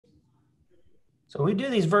So we do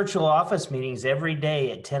these virtual office meetings every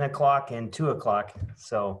day at 10 o'clock and 2 o'clock.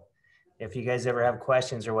 So if you guys ever have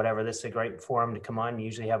questions or whatever, this is a great forum to come on. You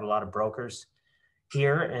usually have a lot of brokers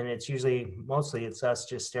here, and it's usually mostly it's us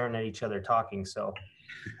just staring at each other talking. So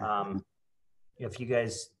if you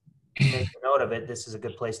guys make a note of it, this is a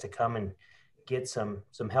good place to come and get some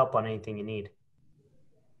help on anything you need.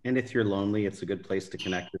 And if you're lonely, it's a good place to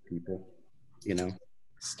connect with people, you know.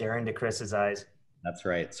 Stare into Chris's eyes. That's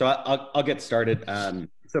right. So I'll get started.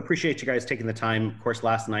 So appreciate you guys taking the time. Of course,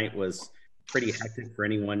 last night was pretty hectic for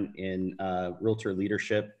anyone in realtor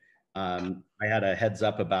leadership. I had a heads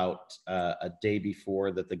up about a day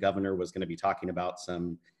before that the governor was going to be talking about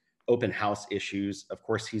some open house issues. Of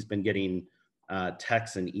course, he's been getting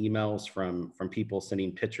texts and emails from people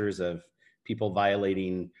sending pictures of people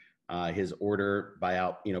violating his order by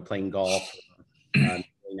out, playing golf, going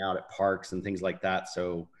out at parks and things like that.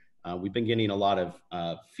 So we've been getting a lot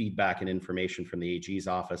of feedback and information from the AG's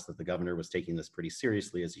office that the governor was taking this pretty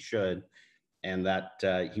seriously, as he should, and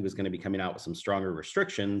that he was going to be coming out with some stronger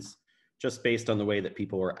restrictions just based on the way that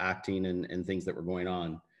people were acting and things that were going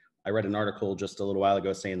on. I read an article just a little while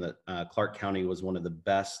ago saying that Clark County was one of the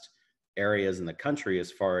best areas in the country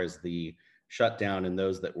as far as the shutdown and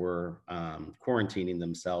those that were quarantining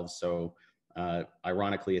themselves. So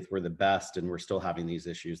ironically, if we're the best and we're still having these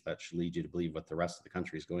issues, that should lead you to believe what the rest of the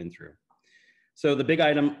country is going through. So the big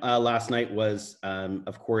item last night was,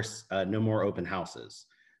 of course, no more open houses.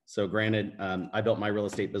 So granted, I built my real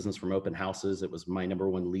estate business from open houses. It was my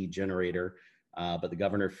 #1 lead generator, but the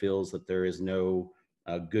governor feels that there is no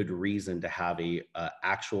good reason to have a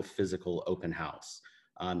actual physical open house.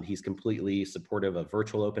 He's completely supportive of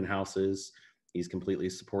virtual open houses. He's completely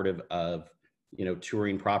supportive of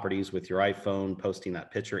touring properties with your iPhone, posting that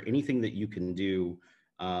picture, anything that you can do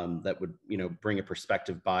that would, bring a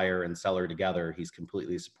prospective buyer and seller together. He's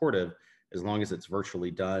completely supportive as long as it's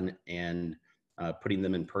virtually done, and putting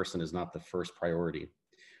them in person is not the first priority.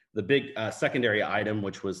 The big secondary item,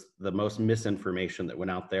 which was the most misinformation that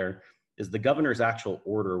went out there, is the governor's actual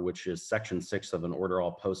order, which is Section 6 of an order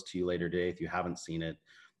I'll post to you later today if you haven't seen it,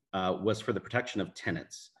 was for the protection of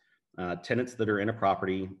tenants. Tenants that are in a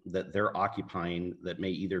property that they're occupying that may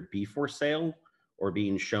either be for sale or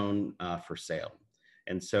being shown for sale.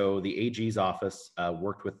 And so the AG's office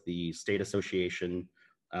worked with the state association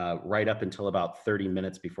right up until about 30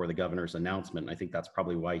 minutes before the governor's announcement. And I think that's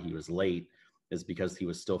probably why he was late, is because he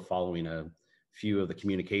was still following a few of the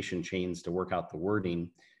communication chains to work out the wording,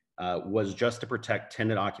 was just to protect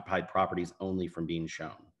tenant occupied properties only from being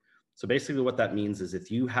shown. So basically what that means is if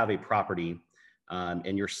you have a property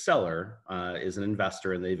and your seller is an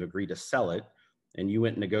investor and they've agreed to sell it, and you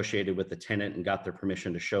went and negotiated with the tenant and got their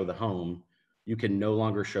permission to show the home, you can no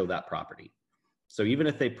longer show that property. So even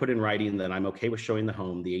if they put in writing that I'm okay with showing the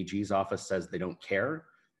home, the AG's office says they don't care.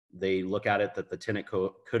 They look at it that the tenant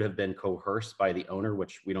could have been coerced by the owner,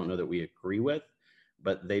 which we don't know that we agree with,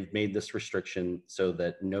 but they've made this restriction so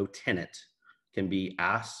that no tenant can be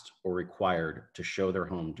asked or required to show their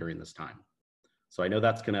home during this time. So I know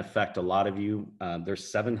that's going to affect a lot of you.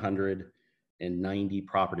 There's 790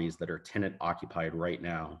 properties that are tenant occupied right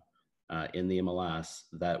now in the MLS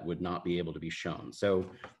that would not be able to be shown.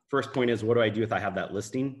 So first point is, what do I do if I have that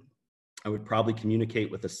listing? I would probably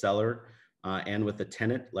communicate with the seller and with the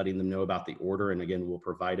tenant, letting them know about the order. And again, we'll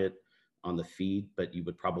provide it on the feed, but you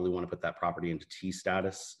would probably want to put that property into T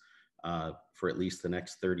status for at least the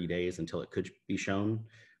next 30 days until it could be shown.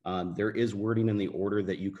 There is wording in the order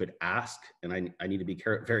that you could ask, and I need to be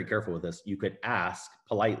very careful with this. You could ask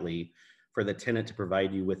politely for the tenant to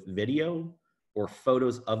provide you with video or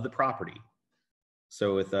photos of the property.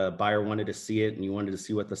 So if a buyer wanted to see it and you wanted to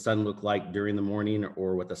see what the sun looked like during the morning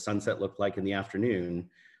or what the sunset looked like in the afternoon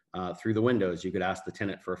through the windows, you could ask the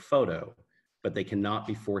tenant for a photo, but they cannot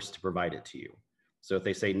be forced to provide it to you. So if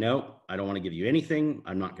they say, no, I don't want to give you anything,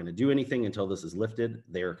 I'm not going to do anything until this is lifted,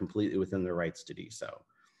 they are completely within their rights to do so.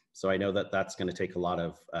 So I know that that's going to take a lot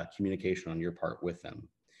of communication on your part with them.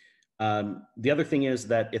 The other thing is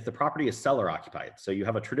that if the property is seller occupied, so you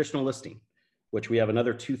have a traditional listing, which we have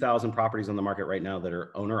another 2,000 properties on the market right now that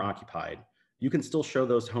are owner occupied, you can still show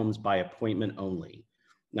those homes by appointment only.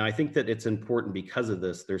 Now, I think that it's important because of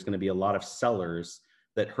this, there's going to be a lot of sellers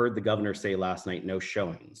that heard the governor say last night, no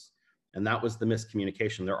showings. And that was the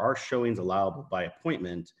miscommunication. There are showings allowable by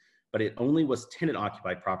appointment, but it only was tenant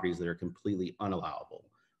occupied properties that are completely unallowable.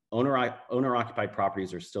 Owner occupied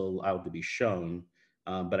properties are still allowed to be shown,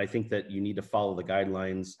 but I think that you need to follow the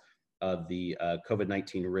guidelines of the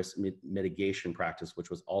COVID-19 risk mitigation practice, which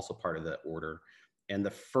was also part of that order. And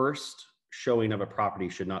the first showing of a property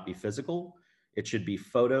should not be physical. It should be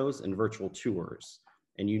photos and virtual tours.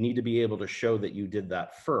 And you need to be able to show that you did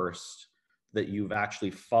that first, that you've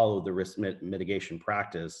actually followed the risk mitigation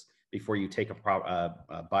practice before you take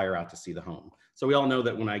a buyer out to see the home. So we all know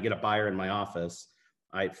that when I get a buyer in my office,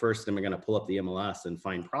 I first am going to pull up the MLS and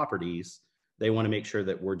find properties. They want to make sure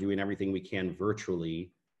that we're doing everything we can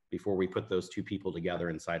virtually before we put those two people together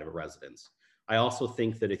inside of a residence. I also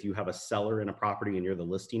think that if you have a seller in a property and you're the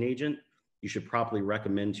listing agent, you should probably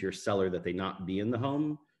recommend to your seller that they not be in the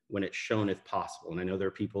home when it's shown if possible. And I know there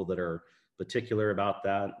are people that are particular about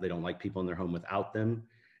that. They don't like people in their home without them.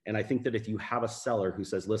 And I think that if you have a seller who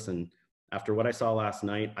says, listen, after what I saw last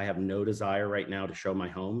night, I have no desire right now to show my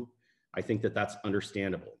home, I think that that's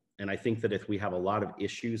understandable. And I think that if we have a lot of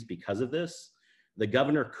issues because of this, the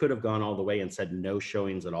governor could have gone all the way and said no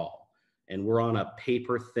showings at all. And we're on a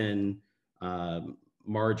paper thin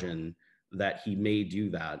margin that he may do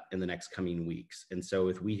that in the next coming weeks. And so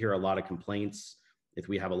if we hear a lot of complaints, if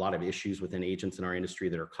we have a lot of issues within agents in our industry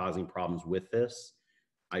that are causing problems with this,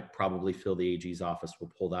 I probably feel the AG's office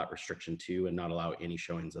will pull that restriction too and not allow any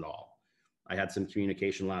showings at all. I had some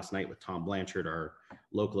communication last night with Tom Blanchard, our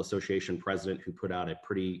local association president, who put out a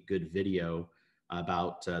pretty good video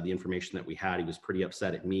about the information that we had. He was pretty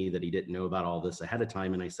upset at me that he didn't know about all this ahead of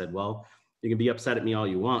time. And I said, well, you can be upset at me all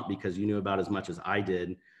you want because you knew about as much as I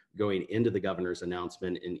did going into the governor's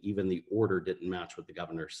announcement, and even the order didn't match what the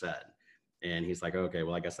governor said. And he's like, okay,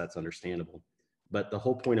 well, I guess that's understandable. But the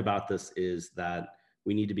whole point about this is that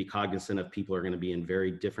we need to be cognizant of people are going to be in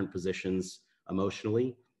very different positions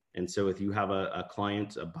emotionally. And so if you have a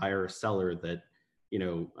client, a buyer, a seller that, you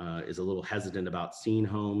know, is a little hesitant about seeing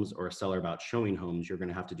homes, or a seller about showing homes, you're going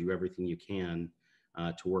to have to do everything you can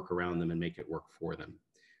to work around them and make it work for them.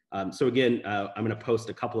 So again, I'm going to post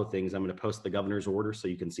a couple of things. I'm going to post the governor's order so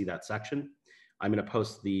you can see that section. I'm going to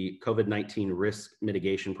post the COVID-19 risk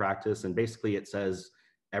mitigation practice. And basically it says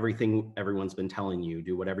everything everyone's been telling you,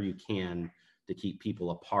 do whatever you can to keep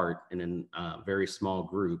people apart and in very small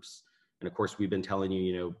groups. And of course, we've been telling you,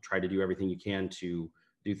 you know, try to do everything you can to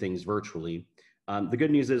do things virtually. The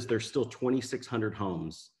good news is there's still 2,600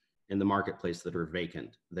 homes in the marketplace that are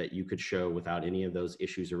vacant that you could show without any of those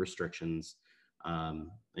issues or restrictions.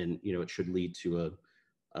 And, you know, it should lead to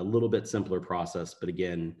a little bit simpler process. But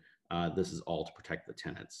again, this is all to protect the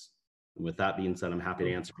tenants. And with that being said, I'm happy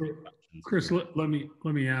to answer questions. Chris, let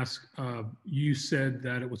me ask, you said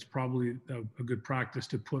that it was probably a good practice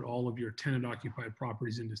to put all of your tenant occupied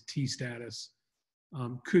properties into T status.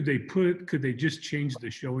 Could they just change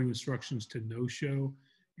the showing instructions to no show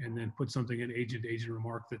and then put something in agent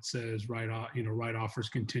remark that says right offers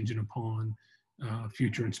contingent upon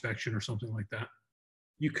future inspection or something like that?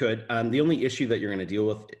 You could. The only issue that you're going to deal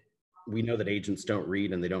with, we know that agents don't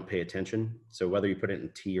read and they don't pay attention. So whether you put it in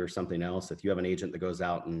T or something else, if you have an agent that goes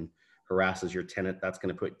out and harasses your tenant, that's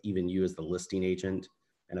going to put even you as the listing agent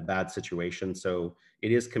in a bad situation. So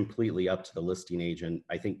it is completely up to the listing agent.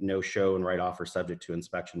 I think no show and write offer subject to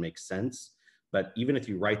inspection makes sense. But even if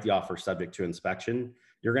you write the offer subject to inspection,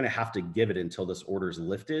 you're going to have to give it until this order is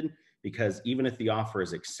lifted, because even if the offer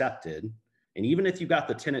is accepted, and even if you got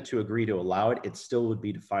the tenant to agree to allow it, it still would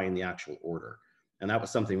be defying the actual order. And that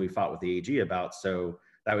was something we fought with the AG about. So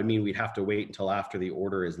that would mean we'd have to wait until after the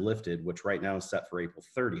order is lifted, which right now is set for April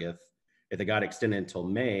 30th. If it got extended until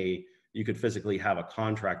May, you could physically have a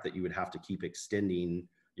contract that you would have to keep extending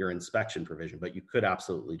your inspection provision, but you could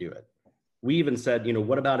absolutely do it. We even said, you know,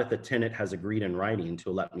 what about if the tenant has agreed in writing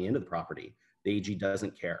to let me into the property? The AG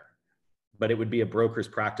doesn't care. But it would be a broker's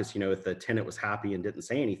practice, you know, if the tenant was happy and didn't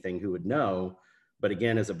say anything, who would know? But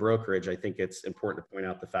again, as a brokerage, I think it's important to point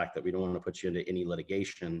out the fact that we don't want to put you into any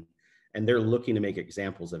litigation. And they're looking to make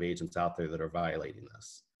examples of agents out there that are violating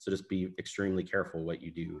this. So just be extremely careful what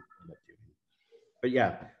you do. But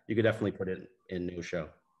yeah, you could definitely put it in no show.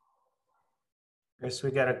 Chris,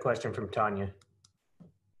 we got a question from Tanya.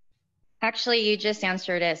 Actually, you just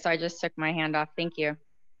answered it, so I just took my hand off. Thank you.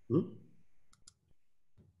 Hmm?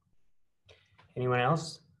 Anyone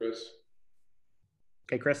else? Chris.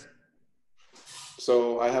 Okay, Chris.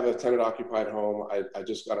 So I have a tenant occupied home. I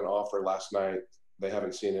just got an offer last night. They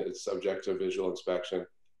haven't seen it. It's subject to visual inspection.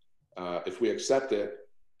 If we accept it,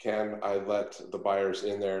 can I let the buyers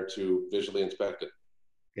in there to visually inspect it?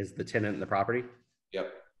 Is the tenant in the property?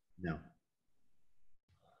 Yep. No.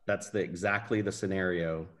 That's exactly the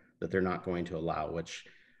scenario that they're not going to allow, which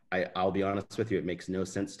I'll be honest with you, it makes no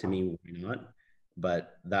sense to me why not.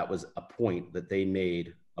 But that was a point that they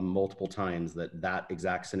made multiple times, that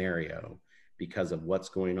exact scenario, because of what's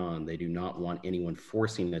going on. They do not want anyone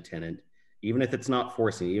forcing a tenant, even if it's not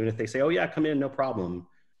forcing, even if they say, oh yeah, come in, no problem.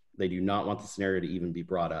 They do not want the scenario to even be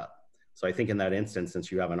brought up. So I think in that instance,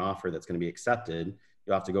 since you have an offer that's going to be accepted,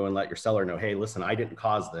 You'll have to go and let your seller know, hey, listen, I didn't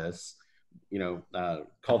cause this.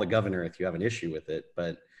 Call the governor if you have an issue with it,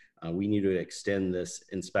 but we need to extend this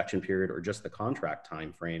inspection period or just the contract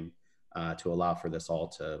time frame to allow for this all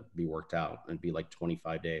to be worked out and be like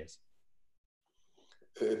 25 days.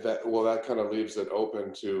 That kind of leaves it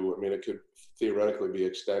open to, I mean, it could theoretically be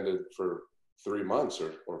extended for 3 months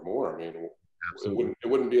or more. I mean, it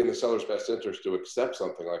wouldn't be in the seller's best interest to accept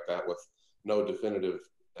something like that with no definitive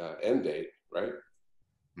end date, right?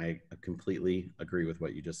 I completely agree with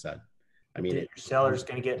what you just said. I mean, your seller's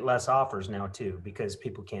going to get less offers now too, because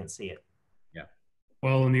people can't see it. Yeah.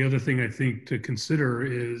 Well, and the other thing I think to consider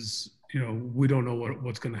is, we don't know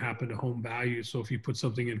what's going to happen to home value. So if you put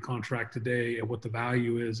something in contract today and what the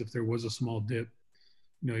value is, if there was a small dip,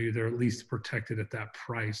 they're at least protected at that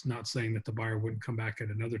price. Not saying that the buyer wouldn't come back at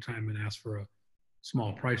another time and ask for a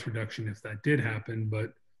small price reduction if that did happen.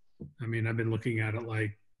 But I mean, I've been looking at it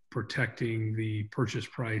like protecting the purchase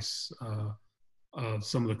price of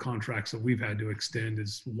some of the contracts that we've had to extend.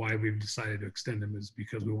 Is why we've decided to extend them, is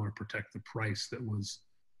because we want to protect the price that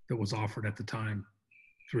was offered at the time,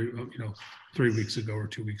 3 weeks ago or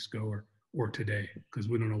 2 weeks ago or today, because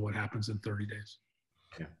we don't know what happens in 30 days.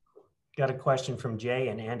 Yeah. Got a question from Jay,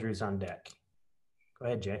 and Andrew's on deck. Go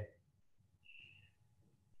ahead, Jay.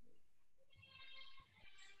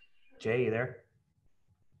 Jay, you there?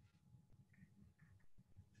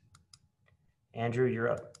 Andrew, you're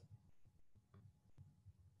up.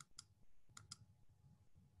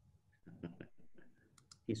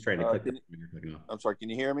 He's trying to click. I'm sorry, can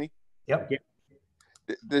you hear me? Yep.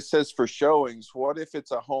 This says for showings. What if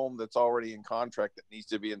it's a home that's already in contract that needs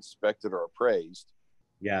to be inspected or appraised?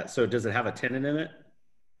 Yeah. So does it have a tenant in it?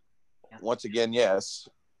 Once again, yes.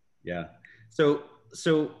 Yeah. So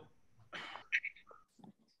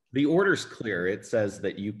the order's clear. It says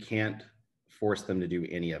that you can't force them to do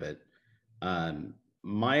any of it.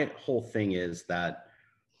 My whole thing is that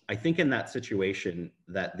I think in that situation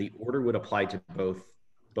that the order would apply to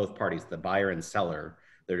both parties, the buyer and seller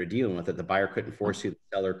that are dealing with it. The buyer couldn't force you, the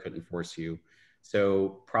seller couldn't force you.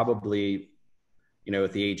 So probably,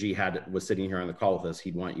 if the AG was sitting here on the call with us,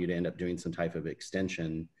 he'd want you to end up doing some type of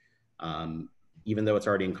extension, even though it's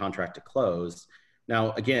already in contract to close.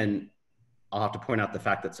 Now, again, I'll have to point out the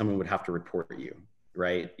fact that someone would have to report you,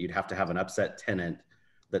 right? You'd have to have an upset tenant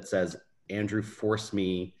that says, Andrew forced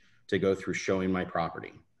me to go through showing my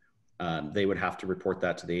property. They would have to report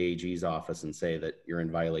that to the AG's office and say that you're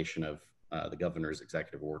in violation of the governor's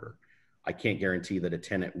executive order. I can't guarantee that a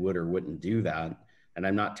tenant would or wouldn't do that. And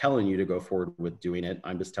I'm not telling you to go forward with doing it.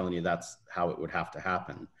 I'm just telling you that's how it would have to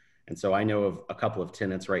happen. And so I know of a couple of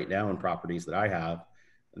tenants right now in properties that I have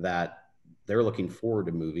that they're looking forward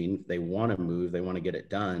to moving. They want to move. They want to get it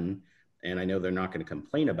done. And I know they're not going to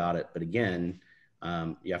complain about it. But again,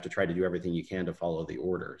 you have to try to do everything you can to follow the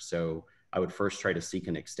order. So I would first try to seek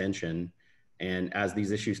an extension. And as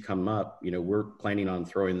these issues come up, we're planning on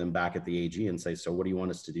throwing them back at the AG and say, so what do you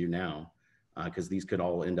want us to do now? Because these could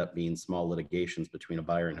all end up being small litigations between a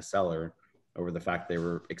buyer and a seller over the fact they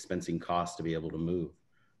were expensing costs to be able to move.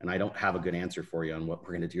 And I don't have a good answer for you on what we're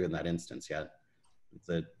going to do in that instance yet.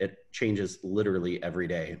 It changes literally every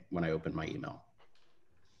day when I open my email.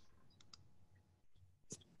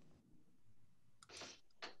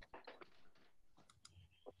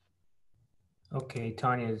 Okay,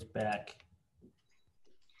 Tanya's back.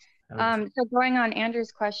 So going on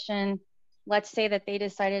Andrew's question, let's say that they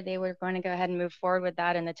decided they were going to go ahead and move forward with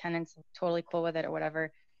that and the tenant's totally cool with it or whatever.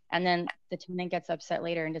 And then the tenant gets upset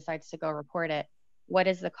later and decides to go report it. What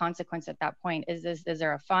is the consequence at that point? Is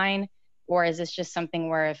there a fine, or is this just something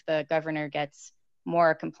where if the governor gets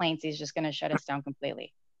more complaints, he's just going to shut us down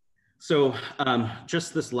completely? So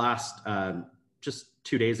just this last, just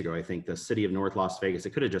 2 days ago, I think the city of North Las Vegas,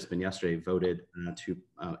 it could have just been yesterday, voted to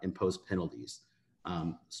impose penalties,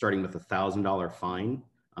 starting with $1,000 fine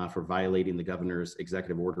for violating the governor's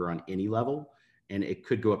executive order on any level, and it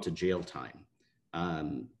could go up to jail time.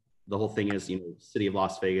 The whole thing is, city of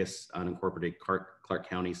Las Vegas, unincorporated Clark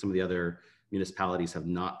County, some of the other municipalities have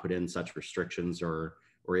not put in such restrictions or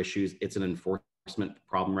issues. It's an enforcement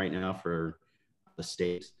problem right now for the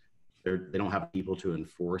state. They don't have people to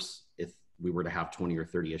enforce if we were to have 20 or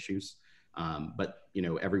 30 issues. But,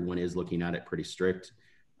 everyone is looking at it pretty strict.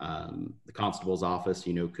 The constable's office,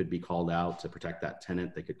 could be called out to protect that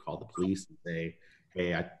tenant. They could call the police and say,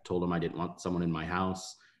 hey, I told them I didn't want someone in my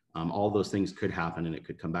house. All those things could happen, and it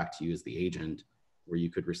could come back to you as the agent, where you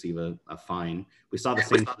could receive a fine. We saw the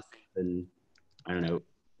same thing, I don't know,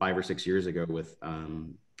 5 or 6 years ago with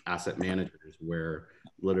asset managers, where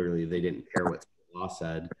literally they didn't care what the law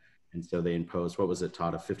said. And so they imposed, what was it,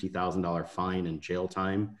 Todd, a $50,000 fine and jail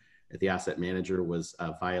time. if the asset manager was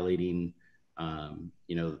violating,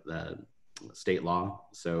 you know, the state law.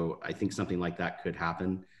 So I think something like that could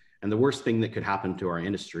happen. And the worst thing that could happen to our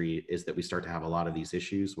industry is that we start to have a lot of these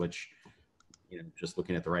issues, which, you know, just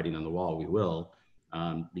looking at the writing on the wall, we will,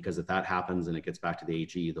 because if that happens and it gets back to the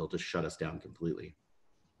AG, they'll just shut us down completely.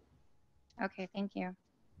 Okay, thank you.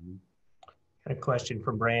 Got a question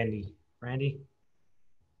from Brandy. Brandy?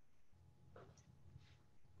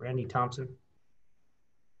 Brandy Thompson?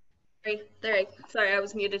 Sorry, I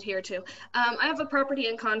was muted here too. I have a property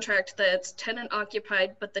in contract that's tenant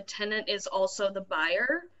occupied, but the tenant is also the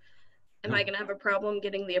buyer. Am I going to have a problem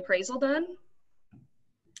getting the appraisal done?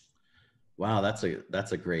 Wow, that's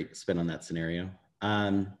a great spin on that scenario.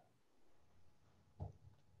 I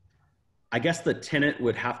guess the tenant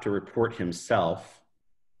would have to report himself,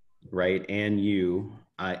 right? And you,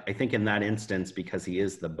 I think in that instance, because he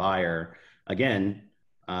is the buyer, again,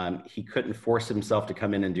 he couldn't force himself to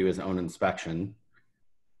come in and do his own inspection,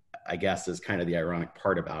 I guess is kind of the ironic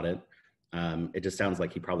part about it. It just sounds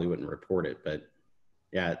like he probably wouldn't report it, but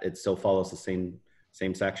yeah, it still follows the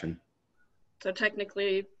same section. So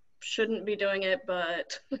technically shouldn't be doing it,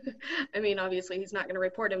 but I mean, obviously he's not going to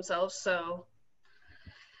report himself, so.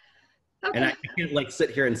 Okay. And I can't like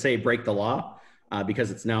sit here and say break the law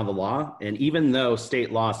because it's now the law. And even though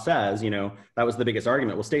state law says, you know, that was the biggest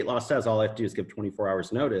argument. Well, state law says all I have to do is give 24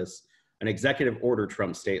 hours notice. An executive order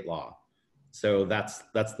trumps state law. So that's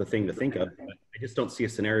the thing to think of. But I just don't see a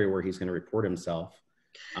scenario where he's going to report himself.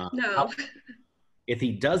 No. If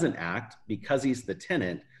he doesn't act because he's the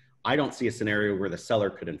tenant, I don't see a scenario where the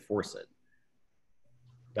seller could enforce it.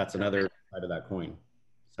 That's another side of that coin.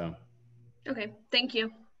 So. Okay, thank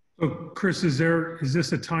you. So Chris, is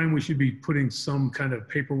this a time we should be putting some kind of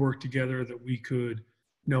paperwork together that we could,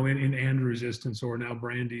 you know, in Andrew's instance or now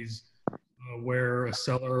Brandy's, where a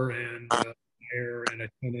seller and a buyer and a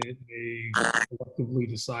tenant may collectively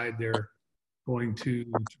decide they're going to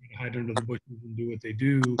try to hide under the bushes and do what they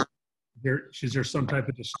do? Is there some type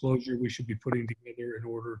of disclosure we should be putting together in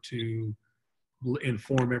order to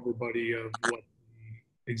inform everybody of what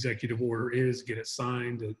the executive order is, get it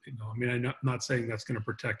signed? You know, I mean, I'm not saying that's going to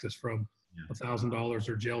protect us from $1,000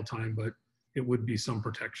 or jail time, but it would be some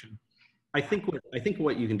protection. I think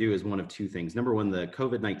what you can do is one of two things. Number one, the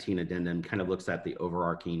COVID-19 addendum kind of looks at the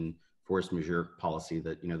overarching force majeure policy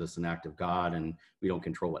that, you know, this is an act of God and we don't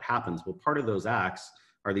control what happens. Well, part of those acts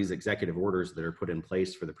are these executive orders that are put in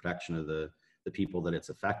place for the protection of the people that it's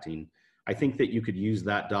affecting. I think that you could use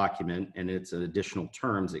that document and its additional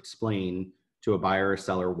terms explain to a buyer or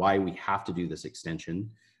seller why we have to do this extension.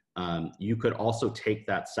 You could also take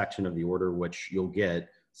that section of the order, which you'll get,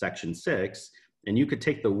 section 6, and you could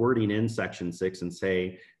take the wording in section 6 and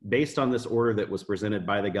say, based on this order that was presented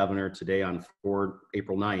by the governor today on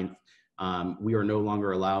April 9th, we are no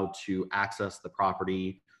longer allowed to access the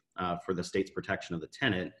property for the state's protection of the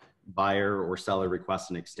tenant. Buyer or seller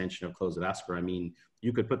requests an extension of close of escrow. I mean,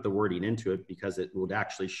 you could put the wording into it because it would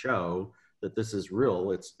actually show that this is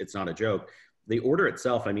real. It's not a joke. The order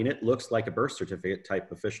itself, I mean, it looks like a birth certificate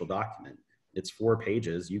type official document. It's 4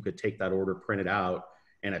 pages. You could take that order, print it out,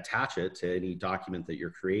 and attach it to any document that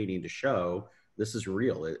you're creating to show this is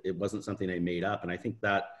real. It wasn't something I made up. And I think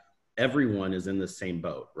that everyone is in the same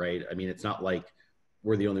boat, right? I mean, it's not like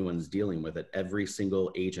we're the only ones dealing with it. Every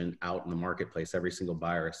single agent out in the marketplace, every single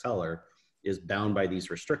buyer or seller is bound by these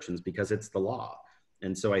restrictions because it's the law.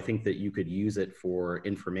 And so I think that you could use it for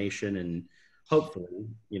information, and hopefully,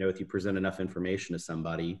 you know, if you present enough information to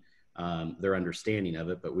somebody, their understanding of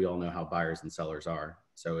it, but we all know how buyers and sellers are.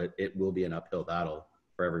 So it will be an uphill battle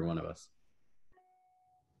for every one of us.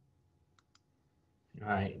 All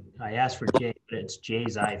right, I asked for Jay, but it's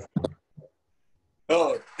Jay's iPhone.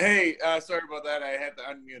 Oh, hey, sorry about that. I had to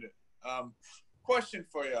unmute it. Question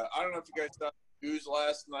for you. I don't know if you guys saw the news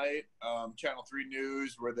last night, Channel 3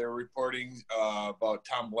 News, where they're reporting about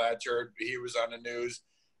Tom Blanchard. He was on the news,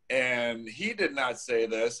 and he did not say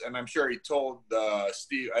this, and I'm sure he told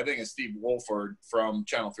Steve, I think it's Steve Wolford from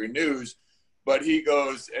Channel 3 News, but he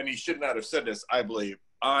goes, and he should not have said this, I believe,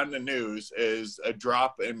 on the news, is a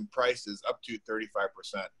drop in prices up to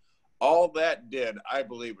 35%. All that did, I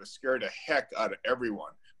believe, was scare the heck out of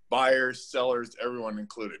everyone. Buyers, sellers, everyone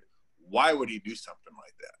included. Why would he do something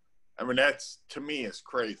like that? I mean, that's, to me, is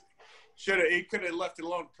crazy. He could have left it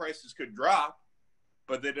alone. Prices could drop,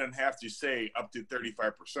 but they didn't have to say up to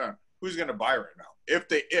 35%. Who's going to buy right now? If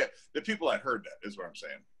the people that heard that is what I'm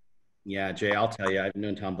saying. Yeah, Jay, I'll tell you, I've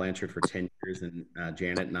known Tom Blanchard for 10 years, and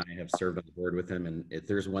Janet and I have served on the board with him. And if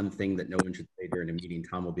there's one thing that no one should say during a meeting,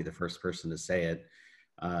 Tom will be the first person to say it.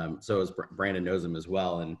 So as Brandon knows him as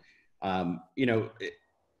well. And, you know,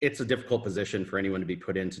 it's a difficult position for anyone to be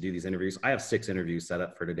put in to do these interviews. I have 6 interviews set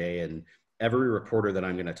up for today, and every reporter that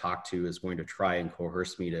I'm going to talk to is going to try and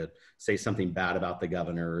coerce me to say something bad about the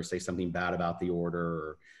governor, or say something bad about the order,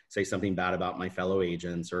 or say something bad about my fellow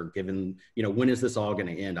agents, or given, you know, when is this all going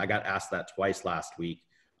to end? I got asked that twice last week.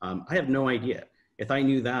 I have no idea. If I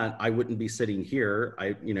knew that, I wouldn't be sitting here.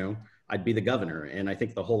 I'd be the governor. And I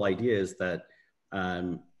think the whole idea is that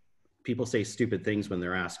people say stupid things when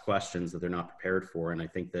they're asked questions that they're not prepared for. And I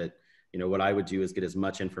think that, you know, what I would do is get as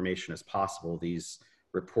much information as possible. These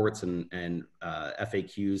reports and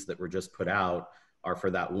FAQs that were just put out are for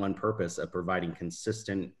that one purpose of providing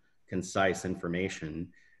consistent, concise information.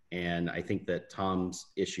 And I think that Tom's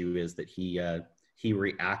issue is that he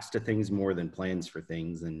reacts to things more than plans for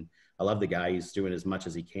things. And I love the guy. He's doing as much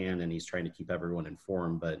as he can, and he's trying to keep everyone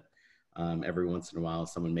informed. But every once in a while,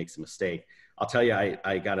 someone makes a mistake. I'll tell you,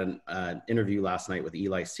 I got an interview last night with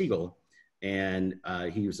Eli Siegel, and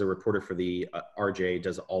he was a reporter for the RJ,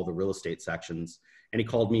 does all the real estate sections. And he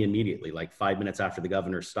called me immediately, like 5 minutes after the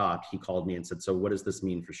governor stopped. He called me and said, "So what does this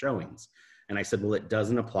mean for showings?" And I said, "Well, it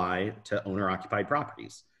doesn't apply to owner-occupied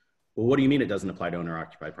properties." "Well, what do you mean it doesn't apply to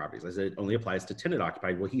owner-occupied properties?" I said, "It only applies to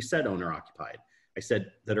tenant-occupied." "Well, he said owner-occupied." I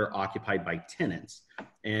said, "That are occupied by tenants."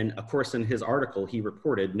 And of course, in his article, he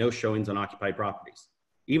reported no showings on occupied properties.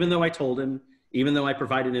 Even though I told him, even though I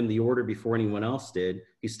provided him the order before anyone else did,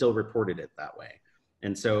 he still reported it that way.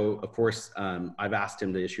 And so, of course, I've asked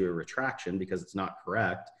him to issue a retraction because it's not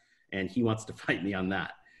correct, and he wants to fight me on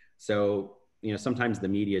that. So, you know, sometimes the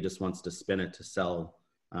media just wants to spin it to sell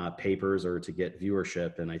papers or to get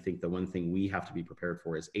viewership. And I think the one thing we have to be prepared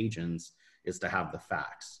for as agents is to have the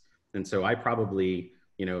facts. And so I probably,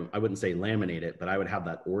 you know, I wouldn't say laminate it, but I would have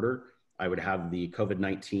that order. I would have the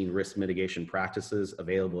COVID-19 risk mitigation practices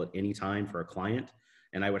available at any time for a client.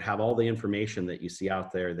 And I would have all the information that you see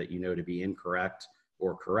out there that you know to be incorrect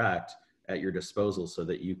or correct at your disposal so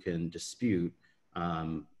that you can dispute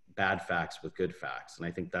bad facts with good facts. And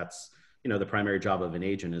I think that's, you know, the primary job of an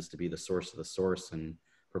agent is to be the source of the source and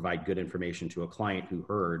provide good information to a client who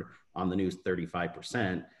heard on the news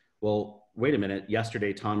 35%. Well, wait a minute.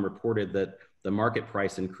 Yesterday, Tom reported that the market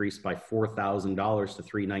price increased by $4,000 to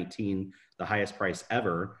 $319, the highest price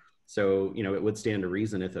ever. So, you know, it would stand to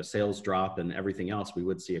reason if a sales drop and everything else, we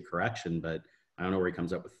would see a correction, but I don't know where he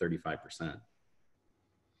comes up with 35%.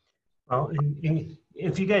 Well, and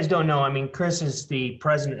if you guys don't know, I mean, Chris is the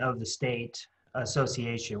president of the state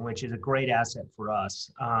association, which is a great asset for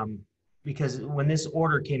us. Because when this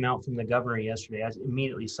order came out from the governor yesterday, I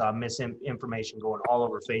immediately saw misinformation going all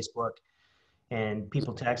over Facebook and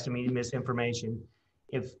people texting me misinformation.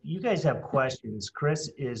 If you guys have questions,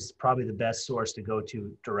 Chris is probably the best source to go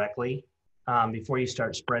to directly before you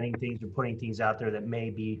start spreading things or putting things out there that may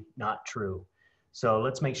be not true. So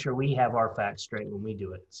let's make sure we have our facts straight when we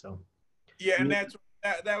do it. So. Yeah, and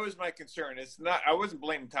that was my concern. It's not, I wasn't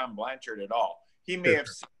blaming Tom Blanchard at all. He may have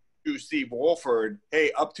said to Steve Wolford,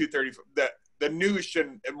 "Hey, up to 30." The news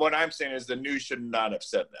shouldn't. And what I'm saying is the news should not have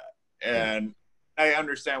said that. And I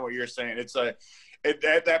understand what you're saying. It's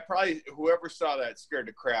that probably whoever saw that scared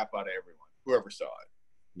the crap out of everyone. Whoever saw it.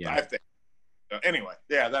 Yeah, I think. So anyway,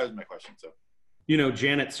 yeah, that was my question. So. You know,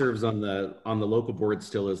 Janet serves on the local board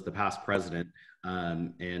still as the past president.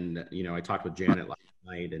 And, you know, I talked with Janet last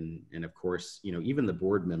night and of course, you know, even the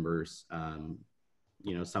board members,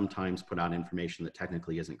 you know, sometimes put out information that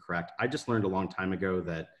technically isn't correct. I just learned a long time ago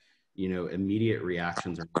that, you know, immediate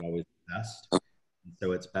reactions are not always the best.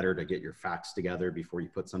 So it's better to get your facts together before you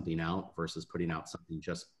put something out versus putting out something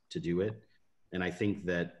just to do it. And I think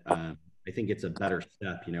that, I think it's a better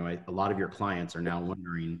step. You know, a lot of your clients are now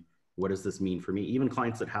wondering, what does this mean for me? Even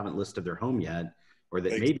clients that haven't listed their home yet, or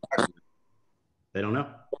that maybe they don't know.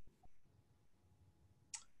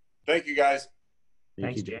 Thank you, guys.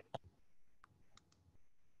 Thank you, Jay.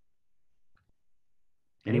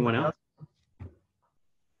 Anyone else?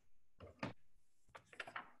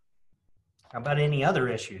 How about any other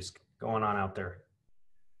issues going on out there?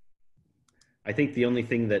 I think the only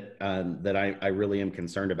thing that that I really am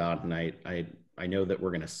concerned about, and I know that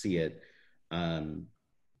we're going to see it.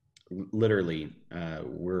 Literally,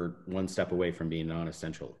 we're one step away from being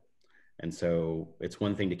non-essential. And so it's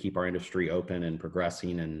one thing to keep our industry open and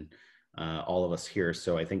progressing and all of us here.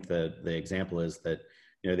 So I think the example is that,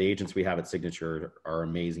 you know, the agents we have at Signature are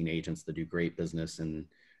amazing agents that do great business and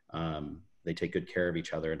they take good care of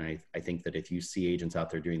each other. And I think that if you see agents out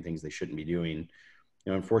there doing things they shouldn't be doing,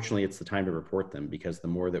 you know, unfortunately, it's the time to report them, because the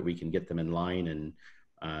more that we can get them in line and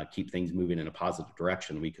keep things moving in a positive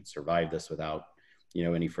direction, we could survive this without, you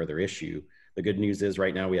know, any further issue. The good news is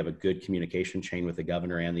right now we have a good communication chain with the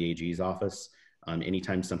governor and the AG's office.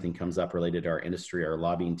 Anytime something comes up related to our industry, our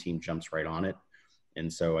lobbying team jumps right on it.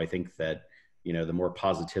 And so I think that, you know, the more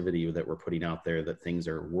positivity that we're putting out there, that things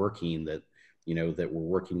are working, that, you know, that we're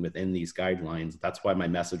working within these guidelines. That's why my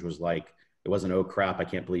message was like, it wasn't, oh crap, I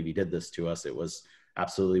can't believe you did this to us. It was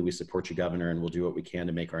absolutely, we support you, Governor, and we'll do what we can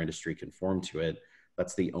to make our industry conform to it.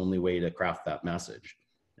 That's the only way to craft that message.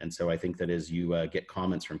 And so I think that as you get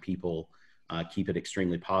comments from people, keep it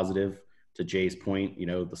extremely positive. To Jay's point, you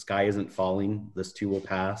know, the sky isn't falling. This too will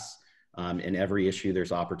pass. In every issue,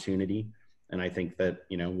 there's opportunity. And I think that,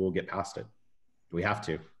 you know, we'll get past it. We have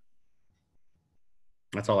to.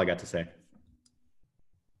 That's all I got to say.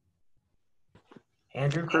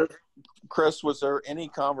 Andrew? Chris, was there any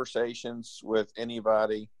conversations with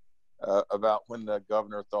anybody about when the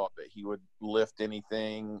governor thought that he would lift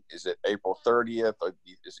anything? Is it April 30th? Or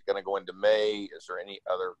is it going to go into May? Is there any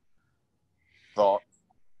other thought?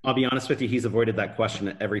 I'll be honest with you, he's avoided that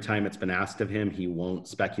question every time it's been asked of him. He won't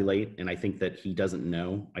speculate. And I think that he doesn't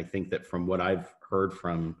know. I think that from what I've heard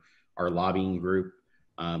from our lobbying group,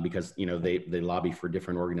 because, you know, they lobby for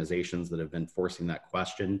different organizations that have been forcing that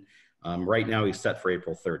question. Right now he's set for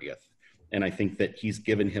April 30th. And I think that he's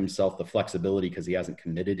given himself the flexibility because he hasn't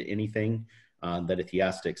committed to anything, that if he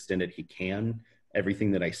has to extend it, he can. Everything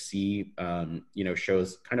that I see, you know,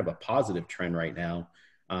 shows kind of a positive trend right now.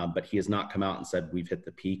 But he has not come out and said we've hit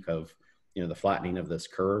the peak of, you know, the flattening of this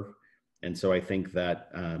curve. And so I think that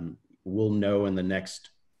we'll know in the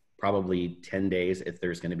next probably 10 days if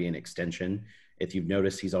there's going to be an extension. If you've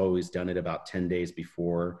noticed, he's always done it about 10 days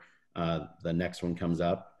before the next one comes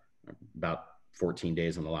up, about 14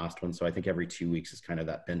 days on the last one. So I think every 2 weeks is kind of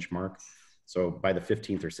that benchmark. So by the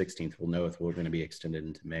 15th or 16th, we'll know if we're going to be extended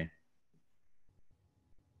into May.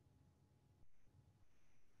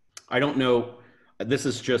 I don't know. This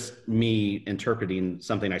is just me interpreting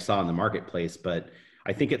something I saw in the marketplace, but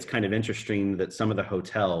I think it's kind of interesting that some of the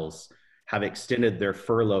hotels have extended their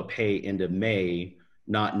furlough pay into May,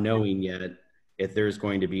 not knowing yet if there's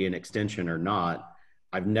going to be an extension or not.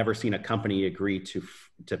 I've never seen a company agree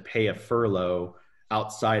to pay a furlough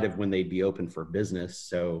outside of when they'd be open for business.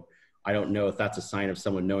 So I don't know if that's a sign of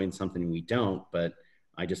someone knowing something we don't, but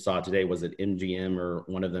I just saw today, was it MGM or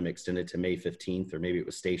one of them extended to May 15th, or maybe it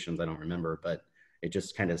was Stations, I don't remember, but it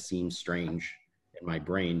just kind of seems strange in my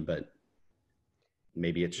brain, but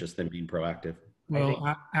maybe it's just them being proactive.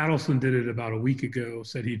 Well, Adelson did it about a week ago,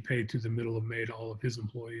 said he'd paid to the middle of May to all of his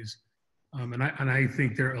employees. And I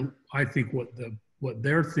think what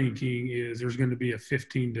they're thinking is there's going to be a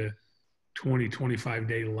 15 to 20, 25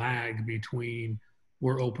 day lag between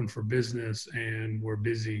we're open for business and we're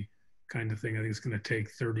busy kind of thing. I think it's going to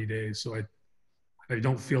take 30 days. So I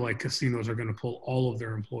don't feel like casinos are going to pull all of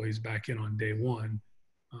their employees back in on day one.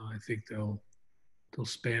 I think they'll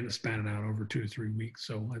span it out over 2 to 3 weeks.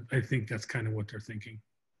 So I think that's kind of what they're thinking.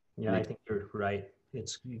 Yeah, I think you're right.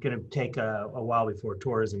 It's going to take a while before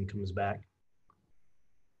tourism comes back.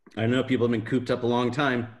 I know people have been cooped up a long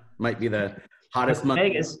time. Might be the hottest month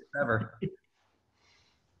Vegas ever.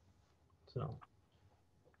 So,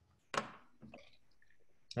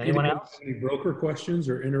 anyone else? Any broker questions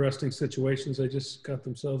or interesting situations they just got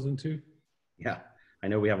themselves into? Yeah, I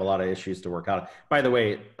know we have a lot of issues to work out. By the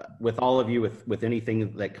way, with all of you, with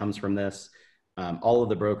anything that comes from this, all of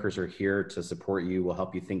the brokers are here to support you. We'll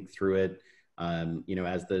help you think through it. You know,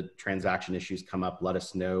 as the transaction issues come up, let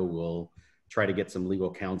us know. We'll try to get some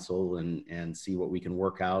legal counsel and see what we can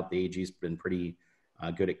work out. The AG's been pretty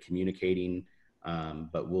good at communicating,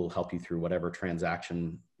 but we'll help you through whatever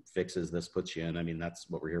transaction fixes this puts you in. I mean, that's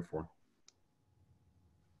what we're here for.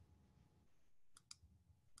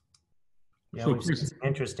 Yeah, So we've seen some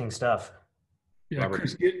interesting stuff. Yeah, Robert.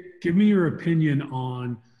 Chris, give me your opinion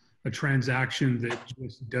on a transaction that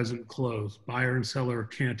just doesn't close. Buyer and seller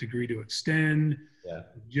can't agree to extend. Yeah.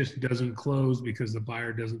 Just doesn't close because the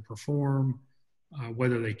buyer doesn't perform,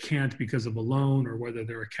 whether they can't because of a loan or whether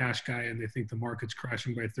they're a cash guy and they think the market's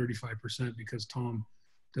crashing by 35% because Tom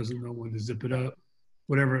doesn't know when to zip it up.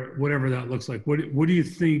 Whatever that looks like. What do you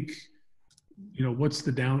think, you know, what's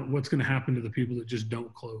going to happen to the people that just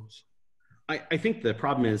don't close? I think the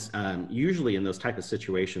problem is usually in those type of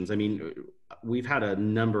situations, I mean, we've had a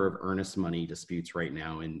number of earnest money disputes right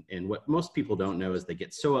now. And what most people don't know is they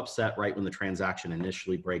get so upset right when the transaction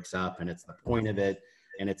initially breaks up and it's the point of it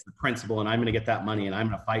and it's the principle and I'm going to get that money and I'm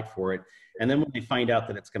going to fight for it. And then when they find out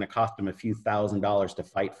that it's going to cost them a few $1,000s to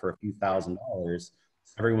fight for a few $1,000s,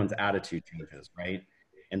 everyone's attitude changes, right?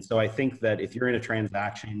 And so I think that if you're in a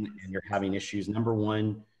transaction and you're having issues, number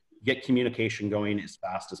one, get communication going as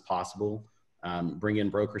fast as possible. Bring in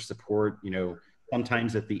broker support. You know,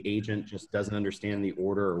 sometimes if the agent just doesn't understand the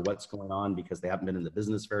order or what's going on because they haven't been in the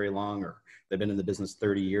business very long, or they've been in the business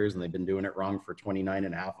 30 years and they've been doing it wrong for 29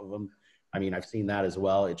 and a half of them. I mean, I've seen that as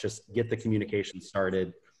well. It just get the communication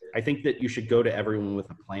started. I think that you should go to everyone with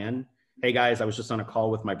a plan. Hey guys, I was just on a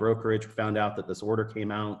call with my brokerage, found out that this order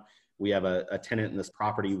came out. We have a tenant in this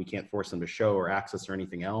property. We can't force them to show or access or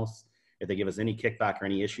anything else. If they give us any kickback or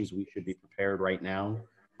any issues, we should be prepared right now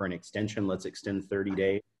for an extension. Let's extend 30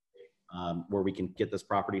 days where we can get this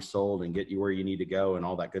property sold and get you where you need to go and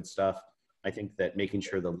all that good stuff. I think that making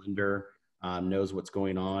sure the lender knows what's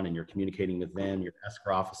going on and you're communicating with them, your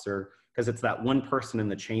escrow officer, because it's that one person in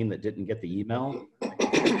the chain that didn't get the email.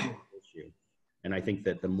 And I think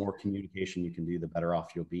that the more communication you can do, the better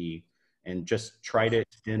off you'll be. And just try to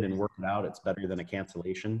extend and work it out. It's better than a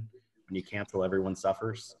cancellation. When you cancel, everyone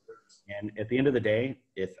suffers. And at the end of the day,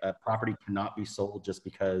 if a property cannot be sold just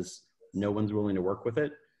because no one's willing to work with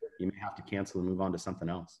it, you may have to cancel and move on to something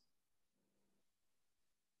else.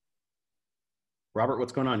 Robert,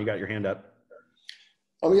 what's going on? You got your hand up.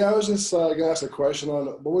 Yeah, I was just going to ask a question on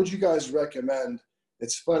what would you guys recommend?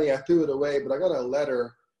 It's funny, I threw it away, but I got a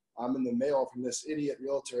letter in the mail from this idiot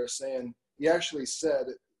realtor saying, he actually said,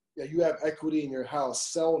 yeah, you have equity in your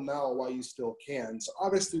house, sell now while you still can. So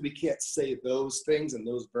obviously we can't say those things and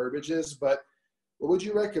those verbiages, but what would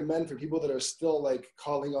you recommend for people that are still like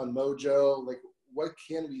calling on Mojo? Like, what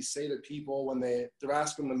can we say to people when they're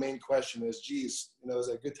asking the main question is, geez, is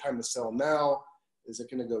it a good time to sell now? Is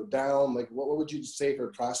it going to go down? Like, what would you say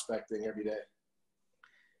for prospecting every day?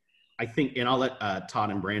 I think, and I'll let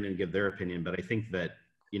Todd and Brandon give their opinion, but I think that,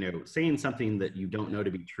 saying something that you don't know to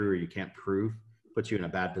be true or you can't prove puts you in a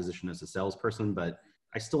bad position as a salesperson. But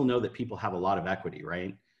I still know that people have a lot of equity,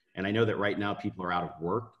 right? And I know that right now people are out of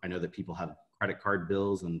work. I know that people have credit card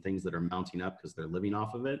bills and things that are mounting up because they're living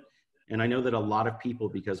off of it. And I know that a lot of people,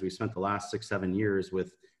 because we spent the last 6-7 years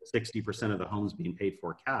with 60% of the homes being paid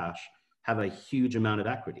for cash, have a huge amount of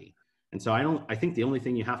equity. And so I think the only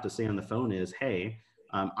thing you have to say on the phone is, hey,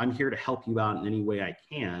 I'm here to help you out in any way I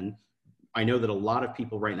can. I know that a lot of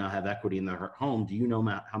people right now have equity in their home. Do you know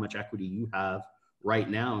how much equity you have right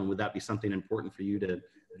now? And would that be something important for you to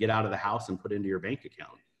get out of the house and put into your bank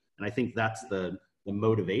account? And I think that's the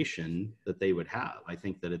motivation that they would have. I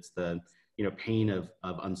think that it's the pain of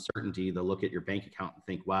uncertainty. They'll look at your bank account and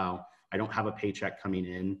think, wow, I don't have a paycheck coming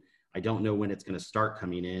in. I don't know when it's going to start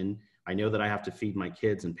coming in. I know that I have to feed my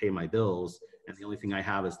kids and pay my bills. And the only thing I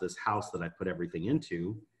have is this house that I put everything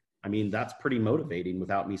into. I mean, that's pretty motivating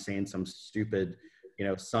without me saying some stupid,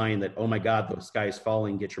 sign that, oh my God, the sky's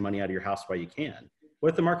falling, get your money out of your house while you can. What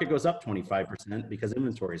if the market goes up 25% because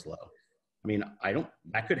inventory is low? I mean,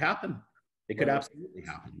 that could happen. It could absolutely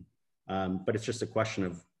happen. But it's just a question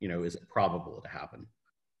of, is it probable to happen?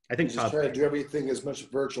 I think just try to do everything as much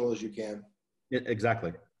virtual as you can.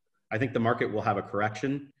 Exactly. I think the market will have a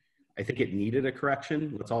correction. I think it needed a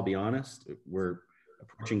correction. Let's all be honest. We're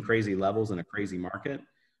approaching crazy levels in a crazy market,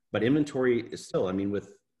 but inventory is still,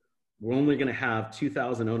 we're only going to have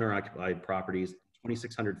 2,000 owner-occupied properties,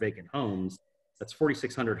 2,600 vacant homes. That's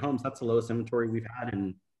 4,600 homes. That's the lowest inventory we've had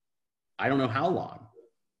in I don't know how long.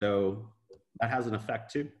 So that has an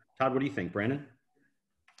effect too. Todd, what do you think? Brandon?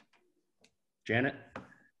 Janet?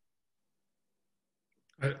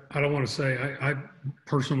 I don't want to say, I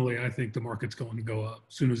personally, I think the market's going to go up.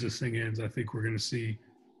 As soon as this thing ends, I think we're going to see,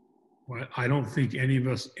 I don't think any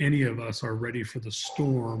of us are ready for the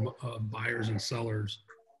storm of buyers and sellers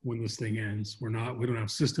when this thing ends. We don't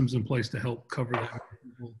have systems in place to help cover that.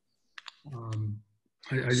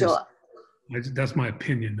 That's my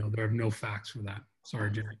opinion though. There are no facts for that.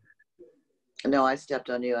 Sorry, Jenny. No, I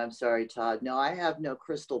stepped on you. I'm sorry, Todd. No, I have no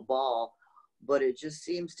crystal ball, but it just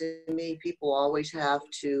seems to me people always have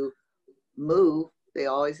to move. They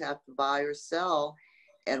always have to buy or sell.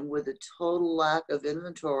 And with a total lack of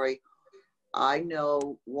inventory, I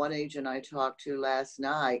know one agent I talked to last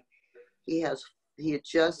night, he had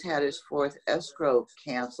just had his 4th escrow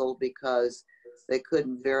canceled because they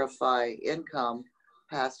couldn't verify income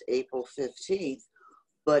past April 15th.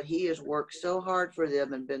 But he has worked so hard for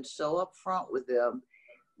them and been so upfront with them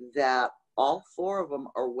that all 4 of them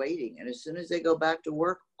are waiting. And as soon as they go back to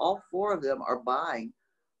work, all 4 of them are buying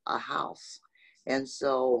a house. And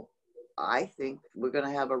so I think we're going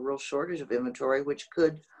to have a real shortage of inventory, which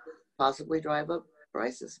could possibly drive up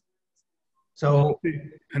prices. So,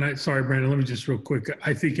 Sorry, Brandon, let me just real quick.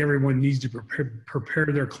 I think everyone needs to prepare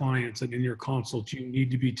their clients, and in your consults, you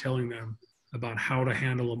need to be telling them about how to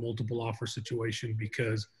handle a multiple offer situation,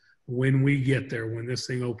 because when we get there, when this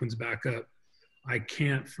thing opens back up, I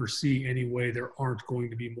can't foresee any way there aren't going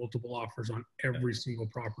to be multiple offers on every single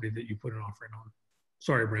property that you put an offering on.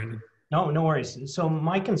 Sorry, Brandon. No, no worries. So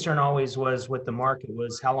my concern always was with the market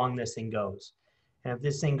was how long this thing goes. And if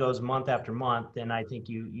this thing goes month after month, then I think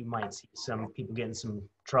you might see some people get in some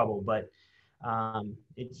trouble. But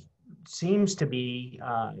it seems to be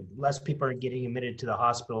less people are getting admitted to the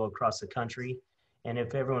hospital across the country. And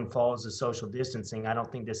if everyone follows the social distancing, I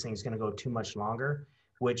don't think this thing's going to go too much longer,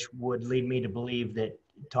 which would lead me to believe that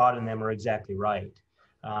Todd and them are exactly right.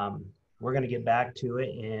 We're going to get back to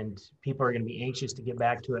it, and people are going to be anxious to get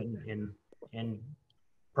back to it and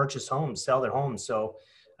purchase homes, sell their homes. So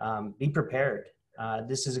be prepared.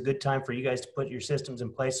 This is a good time for you guys to put your systems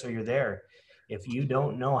in place so you're there. If you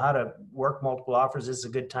don't know how to work multiple offers, this is a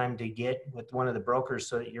good time to get with one of the brokers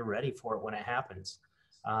so that you're ready for it when it happens.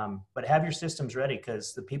 But have your systems ready,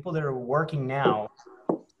 because the people that are working now,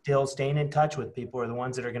 still staying in touch with people, are the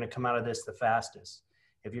ones that are going to come out of this the fastest.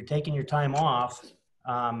 If you're taking your time off,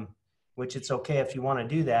 which it's okay if you want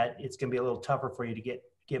to do that, it's going to be a little tougher for you to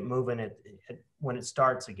get moving when it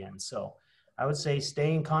starts again. So I would say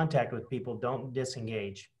stay in contact with people. Don't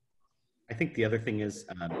disengage. I think the other thing is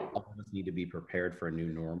all of us need to be prepared for a new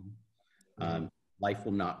normal. Life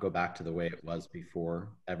will not go back to the way it was before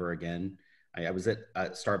ever again. I was at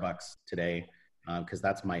Starbucks today because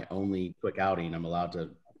that's my only quick outing. I'm allowed to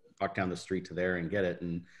walk down the street to there and get it.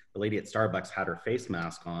 And the lady at Starbucks had her face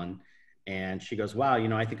mask on, and she goes, wow,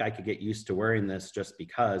 I think I could get used to wearing this just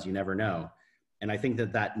because you never know. And I think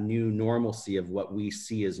that new normalcy of what we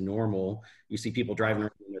see as normal, you see people driving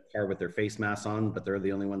around in their car with their face masks on, but they're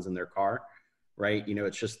the only ones in their car, right?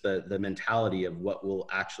 It's just the mentality of what we'll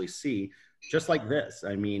actually see, just like this.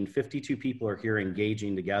 I mean, 52 people are here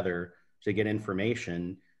engaging together to get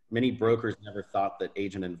information. Many brokers never thought that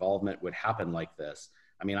agent involvement would happen like this.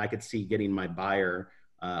 I mean, I could see getting my buyer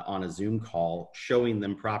on a Zoom call, showing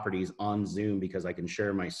them properties on Zoom because I can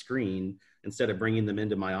share my screen instead of bringing them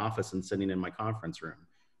into my office and sitting in my conference room.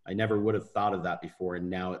 I never would have thought of that before.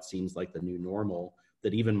 And now it seems like the new normal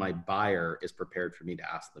that even my buyer is prepared for me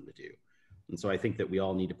to ask them to do. And so I think that we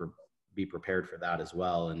all need to be prepared for that as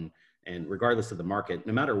well. And regardless of the market,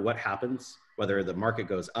 no matter what happens, whether the market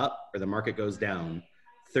goes up or the market goes down,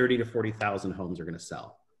 30 to 40,000 homes are going to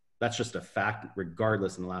sell. That's just a fact,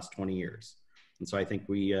 regardless in the last 20 years. And so I think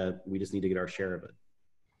we just need to get our share of it.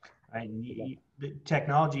 The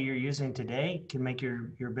technology you're using today can make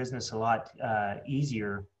your business a lot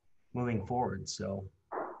easier moving forward. So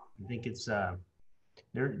I think it's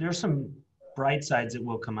there's some bright sides that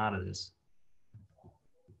will come out of this.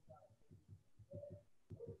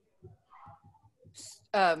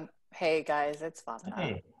 Hey guys, it's Fatima.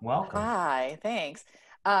 Hey, welcome. Hi, thanks.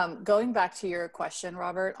 Going back to your question,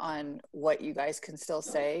 Robert, on what you guys can still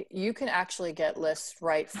say, you can actually get lists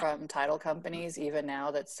right from title companies even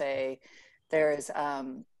now that say there is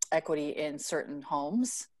equity in certain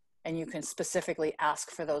homes, and you can specifically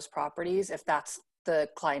ask for those properties if that's the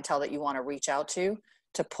clientele that you want to reach out to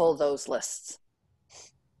pull those lists.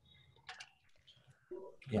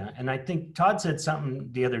 Yeah, and I think Todd said something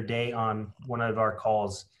the other day on one of our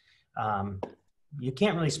calls. You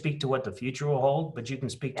can't really speak to what the future will hold, but you can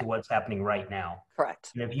speak to what's happening right now.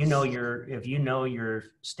 Correct. And if you know your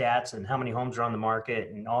stats and how many homes are on the market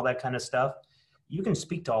and all that kind of stuff, you can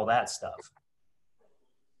speak to all that stuff.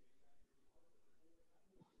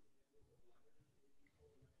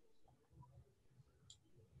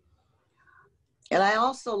 And I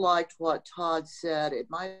also liked what Todd said. It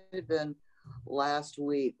might have been last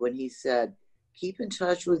week when he said, keep in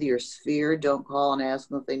touch with your sphere. Don't call and ask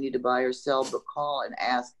them if they need to buy or sell, but call and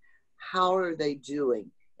ask, how are they doing?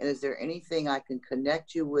 And is there anything I can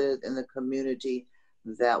connect you with in the community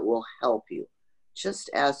that will help you? Just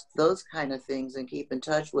ask those kind of things and keep in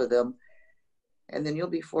touch with them. And then you'll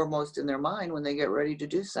be foremost in their mind when they get ready to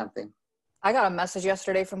do something. I got a message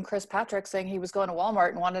yesterday from Chris Patrick saying he was going to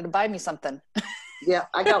Walmart and wanted to buy me something. Yeah,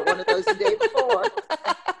 I got one of those the day before.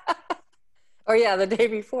 Oh yeah, the day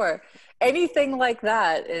before. Anything like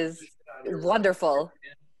that is wonderful.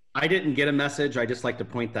 I didn't get a message. I just like to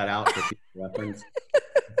point that out for reference.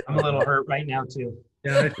 I'm a little hurt right now too.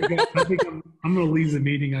 Yeah, I think I'm going to leave the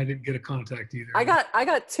meeting. I didn't get a contact either. I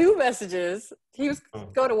got 2 messages. He was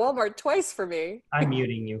going to Walmart twice for me. I'm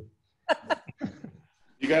muting you.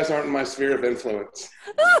 You guys aren't in my sphere of influence.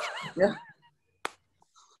 Yeah.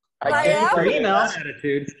 I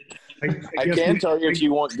can tell you if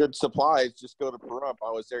you want good supplies, just go to Pahrump.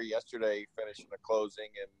 I was there yesterday finishing a closing,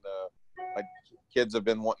 and my kids have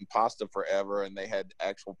been wanting pasta forever, and they had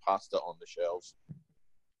actual pasta on the shelves.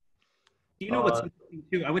 You know what's interesting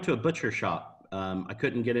too? I went to a butcher shop. I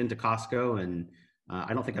couldn't get into Costco, and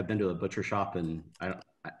I don't think I've been to a butcher shop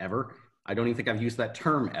ever. I don't even think I've used that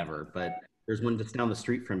term ever, but there's one just down the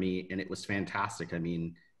street from me, and it was fantastic. I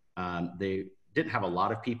mean, They didn't have a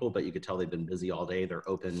lot of people, but you could tell they've been busy all day. They're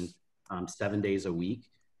open 7 days a week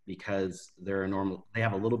because they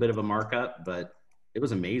have a little bit of a markup, but it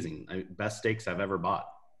was amazing. Best steaks I've ever bought.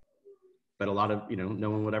 But a lot of, no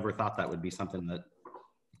one would ever thought that would be something that.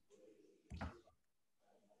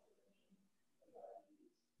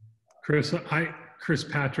 Chris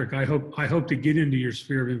Patrick, I hope to get into your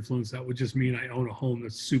sphere of influence. That would just mean I own a home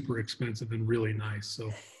that's super expensive and really nice.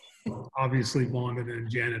 So obviously Wanda and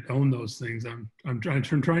Janet own those things. I'm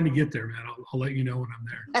trying to get there, man. I'll let you know when I'm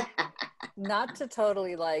there. Not to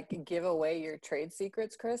totally like give away your trade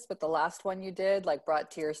secrets, Chris, but the last one you did like brought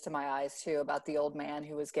tears to my eyes too, about the old man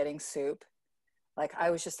who was getting soup. Like I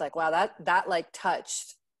was just like, wow, that like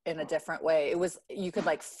touched in a different way. It was, you could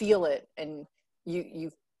like feel it, and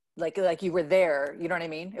you like you were there. You know what I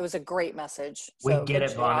mean? It was a great message. We So get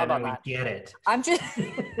it, Bonnet, and we that. get it. I'm just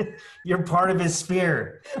You're part of his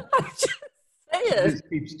sphere. I'm just saying. He just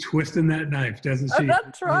keeps twisting that knife, doesn't she? I'm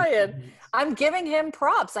not trying. I'm giving him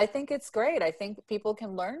props. I think it's great. I think people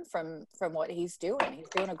can learn from what he's doing. He's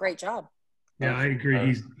doing a great job. Yeah, I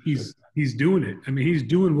agree. He's doing it. I mean, he's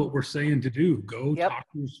doing what we're saying to do. Go talk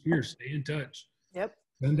to your sphere. Stay in touch. Yep.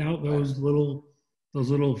 Send out those little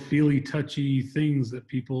feely, touchy things that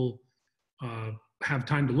people have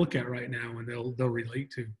time to look at right now, and they'll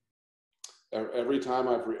relate to. Every time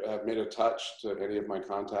I've made a touch to any of my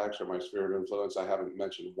contacts or my sphere of influence, I haven't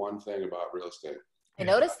mentioned one thing about real estate. I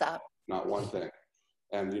noticed that. Not one thing.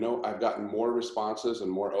 And I've gotten more responses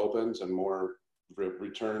and more opens and more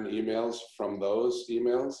return emails from those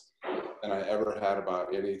emails than I ever had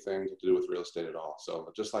about anything to do with real estate at all.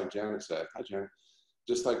 So just like Janet said, hi Janet,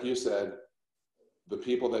 just like you said, the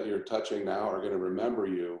people that you're touching now are going to remember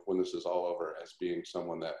you when this is all over as being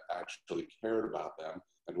someone that actually cared about them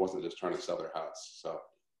and wasn't just trying to sell their house.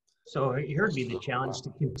 So here would be the challenge to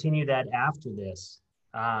continue that after this.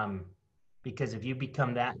 Because if you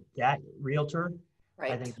become that realtor,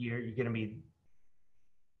 right, I think you're going to be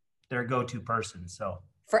their go-to person. So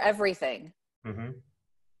for everything, mm-hmm.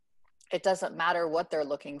 It doesn't matter what they're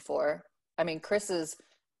looking for. I mean, Chris is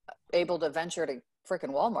able to venture to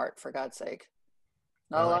freaking Walmart, for God's sake.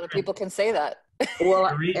 Not a lot of people can say that.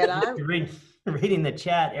 Well, reading the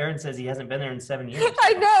chat, Aaron says he hasn't been there in 7 years.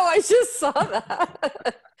 I know, I just saw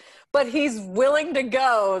that. But he's willing to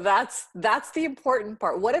go. That's the important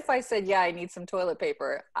part. What if I said, yeah, I need some toilet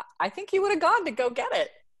paper? I think he would have gone to go get it.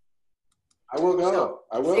 I will go. So,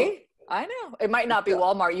 I will. See? I know. It might not be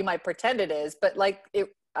Walmart. You might pretend it is, but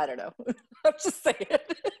I don't know. I'm just saying.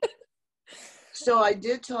 So I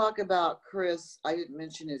did talk about Chris. I didn't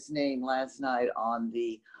mention his name last night on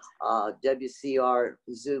the WCR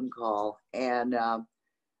Zoom call. And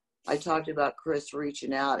I talked about Chris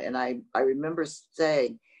reaching out, and I remember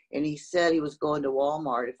saying, and he said he was going to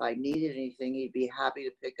Walmart. If I needed anything, he'd be happy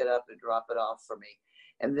to pick it up and drop it off for me.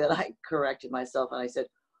 And then I corrected myself and I said,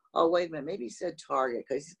 oh, wait a minute, maybe he said Target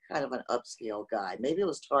because he's kind of an upscale guy. Maybe it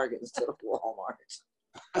was Target instead of Walmart.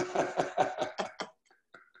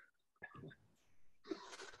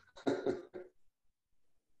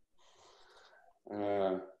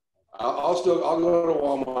 I'll go to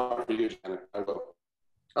Walmart for you, Janet. I will.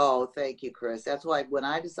 Oh, thank you, Chris. That's why when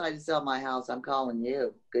I decided to sell my house, I'm calling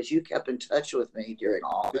you because you kept in touch with me during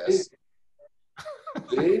all this.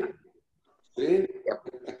 See? Yep.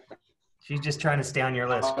 She's just trying to stay on your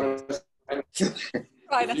list. If you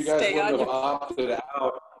guys wouldn't have opted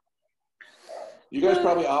out, you guys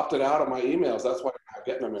probably opted out of my emails. That's why I'm not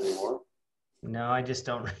getting them anymore. No, I just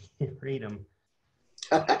don't read them.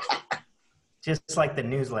 Just like the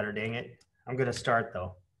newsletter, dang it. I'm going to start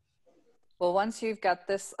though. Well, once you've got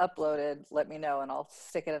this uploaded, let me know and I'll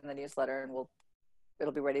stick it in the newsletter and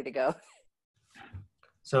it'll be ready to go.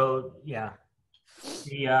 So yeah,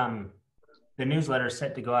 the newsletter is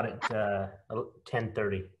set to go out at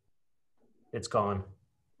 10:30. It's gone.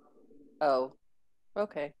 Oh,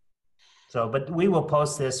 okay. So, but we will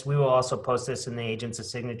post this. We will also post this in the Agents of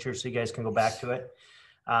Signature so you guys can go back to it.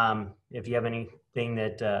 If you have anything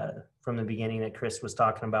that from the beginning that Chris was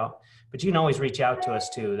talking about, but you can always reach out to us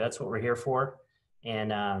too. That's what we're here for.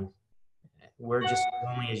 And we're just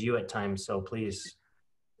lonely as you at times. So please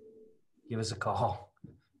give us a call,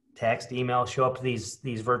 text, email, show up to these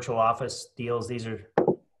virtual office deals. These are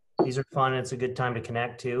fun. It's a good time to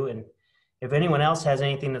connect to. And if anyone else has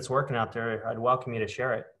anything that's working out there, I'd welcome you to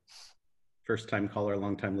share it. First time caller,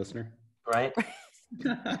 long time listener. Right.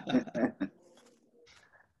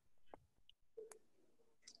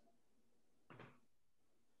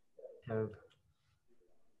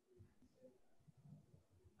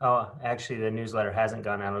 Oh, actually, the newsletter hasn't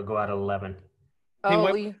gone out. It'll go out at 11.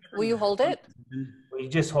 Oh, will you hold it? you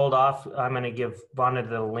just hold off. I'm going to give Vonda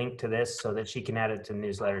the link to this so that she can add it to the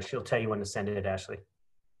newsletter. She'll tell you when to send it, Ashley.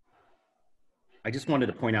 I just wanted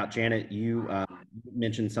to point out, Janet, you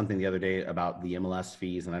mentioned something the other day about the MLS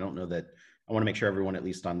fees, and I don't know that, I want to make sure everyone, at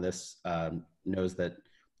least on this, knows that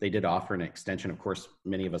they did offer an extension. Of course,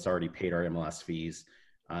 many of us already paid our MLS fees.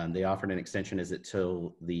 They offered an extension. Is it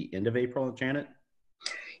till the end of April, Janet?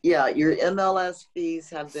 Yeah, your MLS fees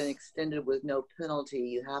have been extended with no penalty.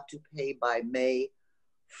 You have to pay by May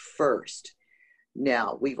 1st.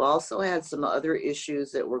 Now, we've also had some other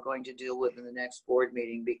issues that we're going to deal with in the next board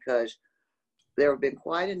meeting, because there have been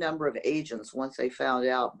quite a number of agents, once they found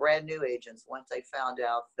out, brand new agents, once they found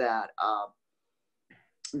out that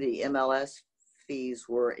the MLS fees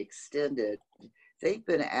were extended, they've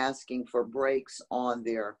been asking for breaks on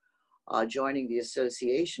their joining the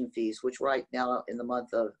association fees, which right now in the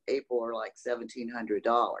month of April are like $1,700.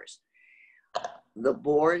 The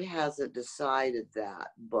board hasn't decided that,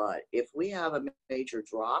 but if we have a major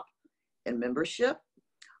drop in membership,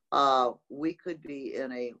 we could be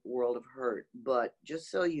in a world of hurt. But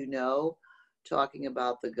just so you know, talking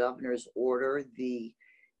about the governor's order, the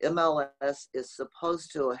MLS is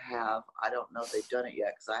supposed to have, I don't know if they've done it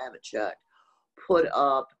yet because I haven't checked, put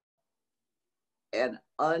up an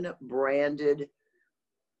unbranded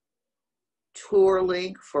tour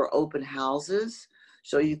link for open houses.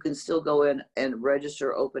 So you can still go in and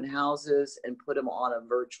register open houses and put them on a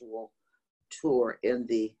virtual tour in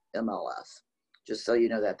the MLS. Just so you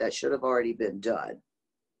know that. That should have already been done,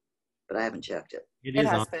 but I haven't checked it. It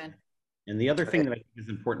has been. And the other thing that I think is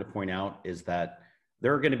important to point out is that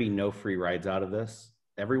there are going to be no free rides out of this.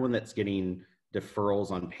 Everyone that's getting deferrals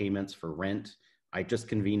on payments for rent, I just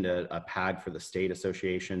convened a PAG for the state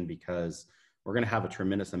association because we're going to have a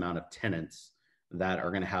tremendous amount of tenants that are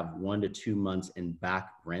going to have 1 to 2 months in back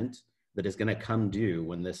rent that is going to come due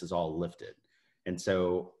when this is all lifted. And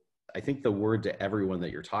so I think the word to everyone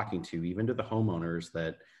that you're talking to, even to the homeowners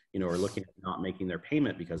that, you know, are looking at not making their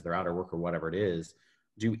payment because they're out of work or whatever it is,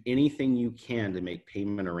 do anything you can to make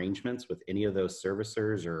payment arrangements with any of those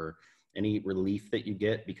servicers or any relief that you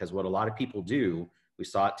get, because what a lot of people do, we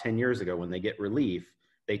saw it 10 years ago, when they get relief,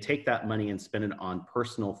 they take that money and spend it on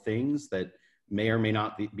personal things that may or may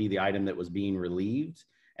not be the item that was being relieved,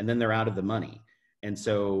 and then they're out of the money. And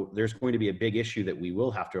so there's going to be a big issue that we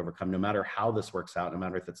will have to overcome, no matter how this works out, no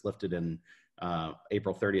matter if it's lifted in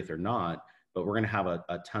April 30th or not. But we're going to have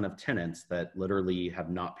a ton of tenants that literally have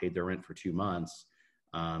not paid their rent for 2 months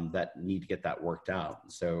that need to get that worked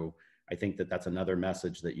out. So I think that that's another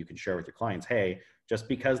message that you can share with your clients. Hey, just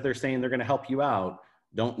because they're saying they're going to help you out,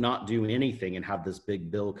 don't not do anything and have this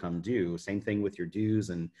big bill come due. Same thing with your dues.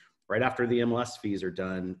 And right after the MLS fees are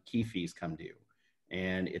done, key fees come due.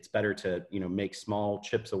 And it's better to, you know, make small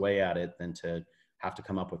chips away at it than to have to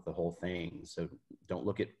come up with the whole thing. So don't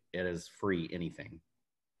look at it as free anything.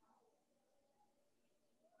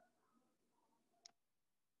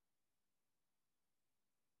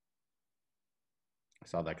 I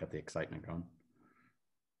saw that got the excitement going.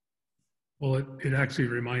 Well, it actually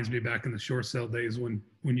reminds me back in the short sale days when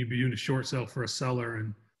you'd be doing a short sale for a seller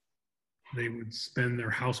and they would spend their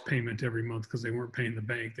house payment every month because they weren't paying the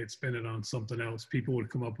bank. They'd spend it on something else. People would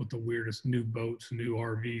come up with the weirdest new boats, new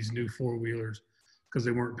RVs, new four-wheelers because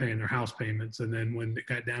they weren't paying their house payments. And then when it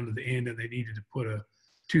got down to the end and they needed to put a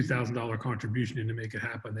 $2,000 contribution in to make it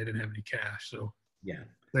happen, they didn't have any cash. So yeah,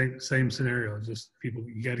 same scenario. Just people,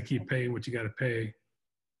 you got to keep paying what you got to pay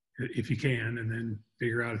if you can, and then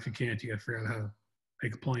figure out if you can't, you got to figure out how to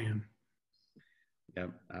make a plan.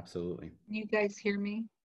 Yep, absolutely. Can you guys hear me?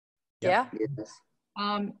 Yeah. Yes.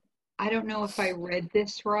 I don't know if I read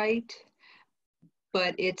this right,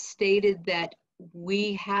 but it stated that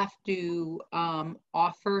we have to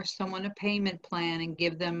offer someone a payment plan and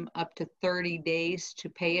give them up to 30 days to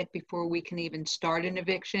pay it before we can even start an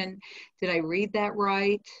eviction. Did I read that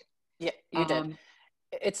right? Yeah, you did.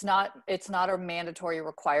 It's not a mandatory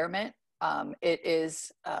requirement. It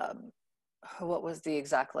is, what was the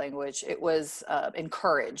exact language? It was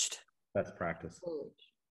encouraged. Best practice.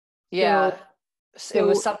 Yeah, it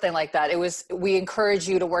was something like that. It was, we encourage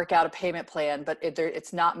you to work out a payment plan, but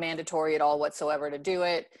it's not mandatory at all whatsoever to do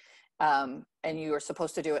it. And you are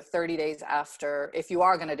supposed to do it 30 days after, if you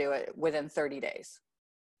are going to do it, within 30 days.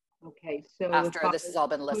 Okay, so after this has all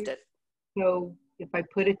been lifted. So if I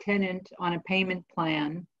put a tenant on a payment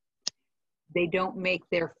plan, they don't make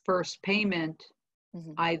their first payment,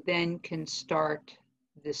 I then can start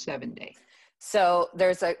the 7-day. So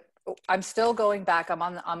I'm still going back. I'm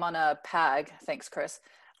on a PAG. Thanks, Chris.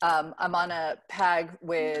 I'm on a PAG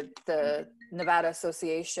with the Nevada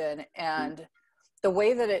Association, and the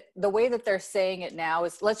way that they're saying it now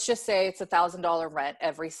is, let's just say it's $1,000 rent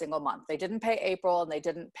every single month. They didn't pay April and they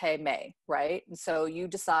didn't pay May, right? And so you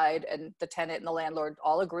decide, and the tenant and the landlord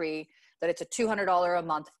all agree that it's a $200 a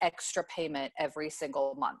month extra payment every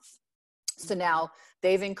single month. So now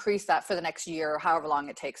they've increased that for the next year, however long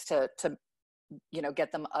it takes to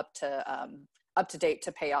get them up to date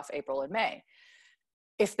to pay off April and May.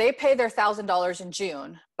 If they pay their $1,000 in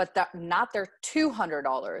June, but not their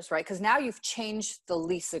 $200, right? Because now you've changed the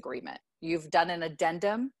lease agreement. You've done an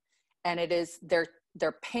addendum, and it is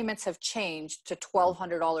their payments have changed to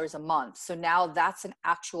 $1,200 a month. So now that's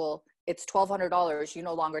it's $1,200. You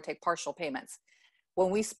no longer take partial payments.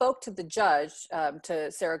 When we spoke to the judge,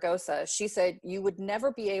 to Saragossa, she said you would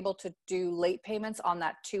never be able to do late payments on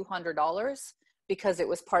that $200 because it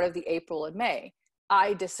was part of the April and May.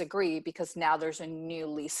 I disagree, because now there's a new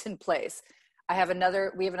lease in place. We have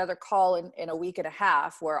another call in a week and a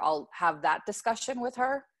half where I'll have that discussion with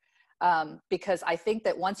her, because I think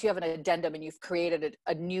that once you have an addendum and you've created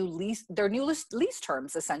a new lease, they're new lease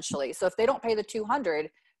terms essentially. So if they don't pay the $200,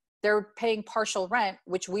 they're paying partial rent,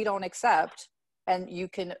 which we don't accept, and you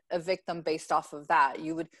can evict them based off of that.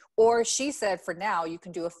 Or she said for now, you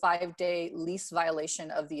can do a 5-day lease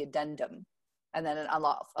violation of the addendum, and then an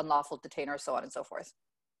unlawful detainer, so on and so forth.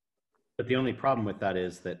 But the only problem with that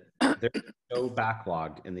is that there's so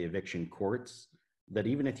backlogged in the eviction courts that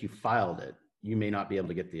even if you filed it, you may not be able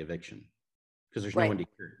to get the eviction because there's no one to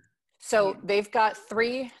hear it. So they've got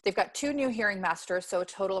 2 new hearing masters, so a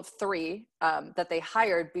total of 3 that they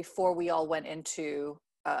hired before we all went into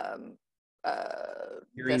hearing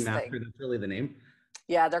master, that's really the name?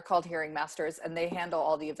 Yeah, they're called hearing masters, and they handle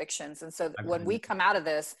all the evictions. And so when we come out of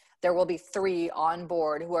this, there will be 3 on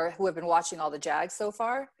board who have been watching all the jabs so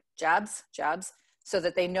far, so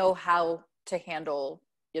that they know how to handle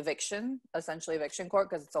essentially eviction court,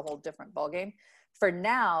 because it's a whole different ballgame. For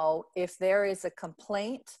now, if there is a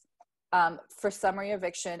complaint for summary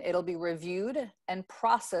eviction, it'll be reviewed and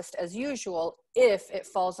processed as usual if it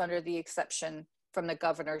falls under the exception from the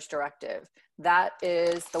governor's directive. That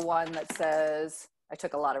is the one that says, I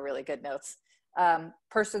took a lot of really good notes.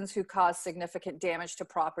 Persons who cause significant damage to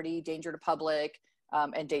property, danger to public,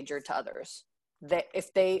 and danger to others.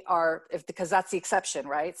 Because that's the exception,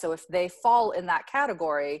 right? So if they fall in that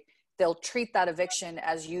category, they'll treat that eviction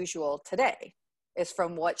as usual today, is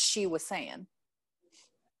from what she was saying.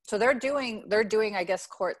 So they're doing, I guess,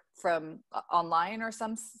 court from online or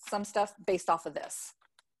some stuff based off of this.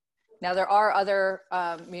 Now there are other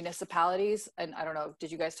municipalities, and I don't know,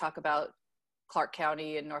 did you guys talk about Clark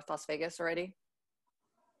County and North Las Vegas already?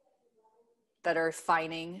 That are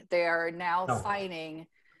fining. They are now fining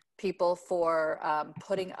people for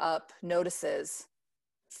putting up notices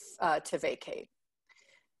to vacate.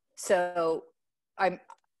 So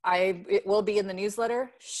it will be in the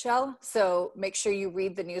newsletter, Shell. So make sure you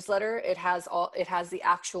read the newsletter. It has the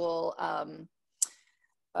actual,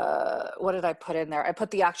 what did I put in there? I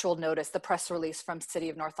put the actual notice, the press release from City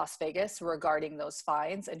of North Las Vegas regarding those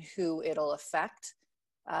fines and who it'll affect.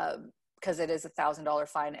 Because it is $1,000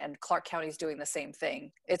 fine, and Clark County is doing the same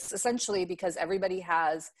thing. It's essentially because everybody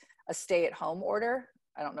has a stay-at-home order.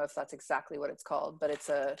 I don't know if that's exactly what it's called, but it's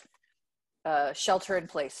a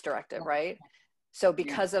shelter-in-place directive, right? So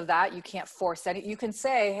because of that, you can't force any. You can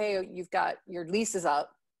say, hey, your lease is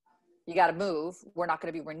up, you got to move. We're not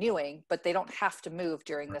going to be renewing, but they don't have to move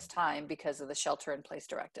during this time because of the shelter-in-place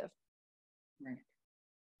directive. Right.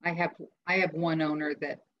 I have one owner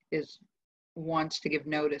that wants to give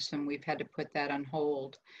notice, and we've had to put that on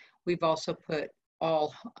hold. We've also put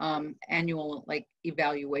all annual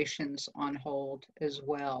evaluations on hold as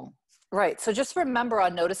well. Right. So just remember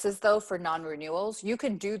on notices though, for non-renewals, you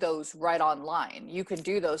can do those right online. You can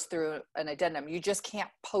do those through an addendum. You just can't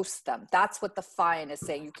post them. That's what the fine is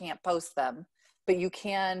saying. You can't post them, but you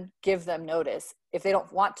can give them notice. If they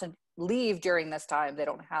don't want to leave during this time, they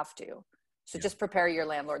don't have to. So just prepare your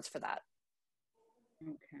landlords for that.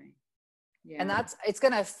 Okay. Yeah. And it's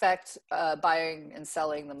going to affect buying and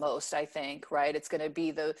selling the most, I think, right? It's going to be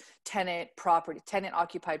the tenant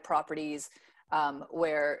occupied properties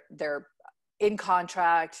where they're in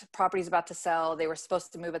contract, property's about to sell, they were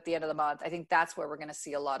supposed to move at the end of the month. I think that's where we're going to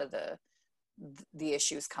see a lot of the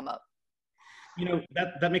issues come up. You know,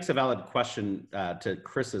 that makes a valid question to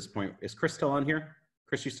Chris's point. Is Chris still on here?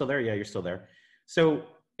 Chris, you still there? Yeah, you're still there. So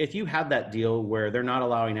if you have that deal where they're not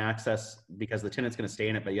allowing access because the tenant's going to stay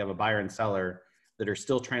in it, but you have a buyer and seller that are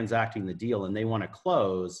still transacting the deal and they want to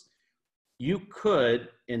close, you could,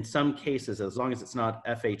 in some cases, as long as it's not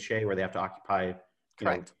FHA where they have to occupy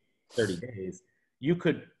 30 days, you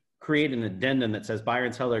could create an addendum that says buyer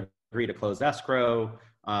and seller agree to close escrow,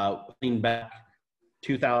 lien back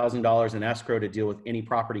 $2,000 in escrow to deal with any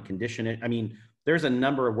property condition. I mean, there's a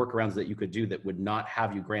number of workarounds that you could do that would not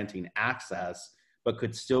have you granting access, but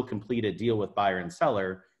could still complete a deal with buyer and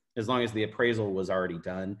seller as long as the appraisal was already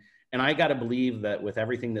done. And I got to believe that with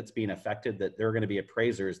everything that's being affected, that there are going to be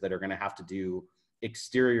appraisers that are going to have to do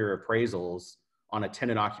exterior appraisals on a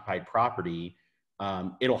tenant occupied property.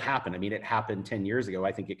 It'll happen. I mean, it happened 10 years ago.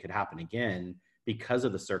 I think it could happen again because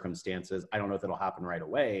of the circumstances. I don't know if it'll happen right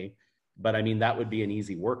away, but I mean, that would be an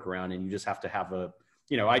easy workaround. And you just have to have a,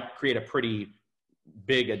 you know, I'd create a pretty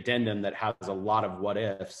big addendum that has a lot of what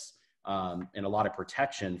ifs and a lot of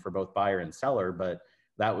protection for both buyer and seller, but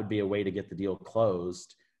that would be a way to get the deal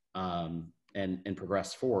closed and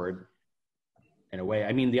progress forward in a way.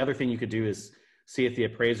 I mean, the other thing you could do is see if the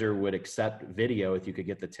appraiser would accept video, if you could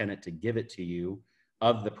get the tenant to give it to you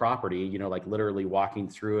of the property, you know, like literally walking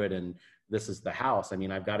through it and this is the house. I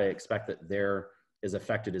mean, I've got to expect that they're as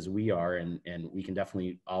affected as we are, and we can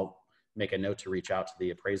definitely, I'll make a note to reach out to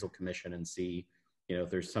the appraisal commission and see, you know, if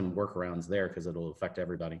there's some workarounds there, because it'll affect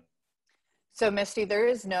everybody. So Misty, there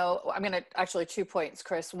is no, I'm going to actually 2 points,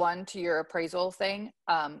 Chris. One, to your appraisal thing.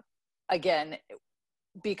 Again,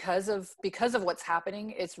 because of what's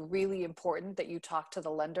happening, it's really important that you talk to the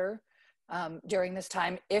lender during this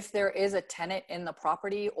time. If there is a tenant in the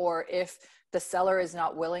property, or if the seller is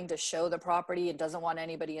not willing to show the property and doesn't want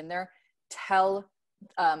anybody in there, tell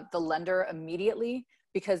the lender immediately,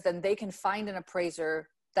 because then they can find an appraiser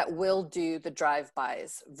that will do the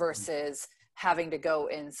drive-bys versus having to go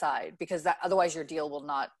inside, because that, otherwise your deal will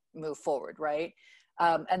not move forward, right?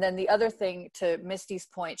 And then the other thing, to Misty's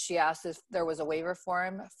point, she asked if there was a waiver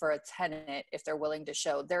form for a tenant if they're willing to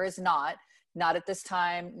show. There is not at this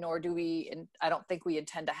time, nor do we, and I don't think we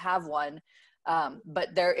intend to have one,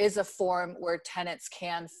 but there is a form where tenants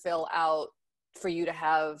can fill out for you to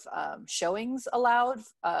have showings allowed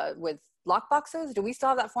with lock boxes. Do we still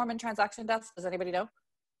have that form in transaction desk? Does anybody know?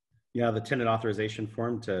 Yeah, the tenant authorization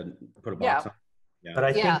form to put a box on. Yeah. But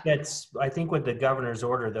I think with the governor's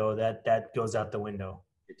order though, that goes out the window.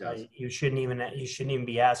 It does. You shouldn't even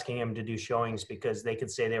be asking them to do showings, because they could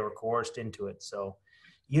say they were coerced into it. So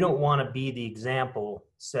you don't want to be the example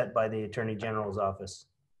set by the Attorney General's office.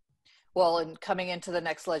 Well, and coming into the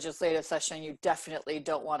next legislative session, you definitely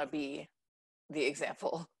don't want to be the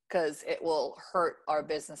example, because it will hurt our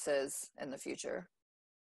businesses in the future.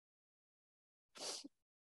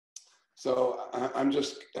 So I'm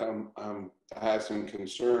just, I have some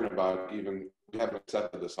concern about, even, we haven't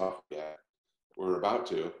accepted this offer yet. We're about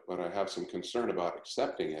to, but I have some concern about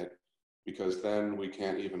accepting it, because then we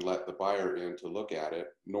can't even let the buyer in to look at it,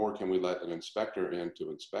 nor can we let an inspector in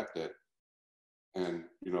to inspect it. And,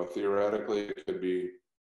 you know, theoretically it could be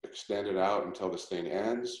extended out until this thing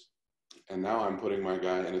ends. And now I'm putting my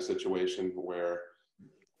guy in a situation where,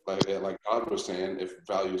 like Todd was saying, if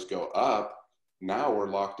values go up, now we're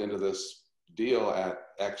locked into this deal at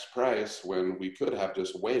X price, when we could have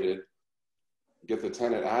just waited, get the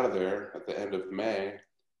tenant out of there at the end of May,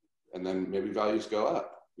 and then maybe values go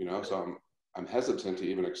up, you know? So I'm hesitant to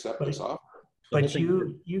even accept this offer. But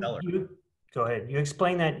you go ahead. You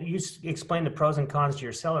explain the pros and cons to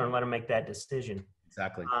your seller and let him make that decision.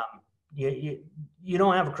 Exactly. You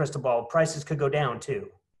don't have a crystal ball. Prices could go down too.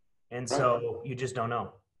 And so you just don't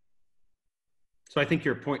know. So I think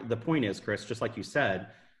the point is, Chris, just like you said,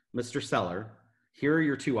 Mr. Seller, here are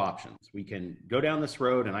your two options. We can go down this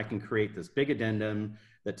road and I can create this big addendum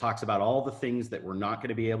that talks about all the things that we're not going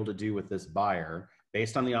to be able to do with this buyer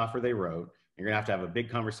based on the offer they wrote. You're going to have a big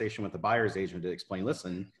conversation with the buyer's agent to explain,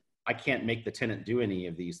 listen, I can't make the tenant do any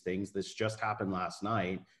of these things. This just happened last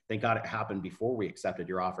night. Thank God it happened before we accepted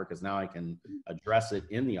your offer, because now I can address it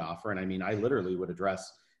in the offer. And I mean, I literally would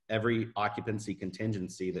address every occupancy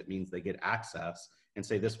contingency that means they get access and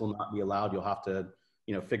say, this will not be allowed. You'll have to,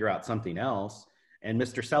 you know, figure out something else. And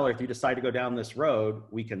Mr. Seller, if you decide to go down this road,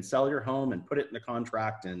 we can sell your home and put it in the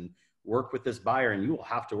contract and work with this buyer, and you will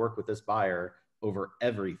have to work with this buyer over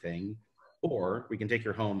everything. Or we can take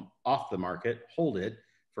your home off the market, hold it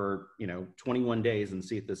for, you know, 21 days and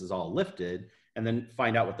see if this is all lifted, and then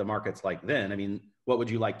find out what the market's like then. I mean, what would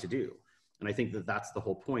you like to do? And I think that that's the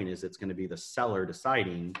whole point, is it's going to be the seller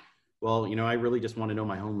deciding, well, you know, I really just want to know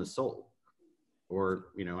my home is sold. Or,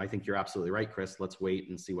 you know, I think you're absolutely right, Chris. Let's wait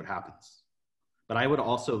and see what happens. But I would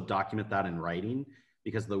also document that in writing,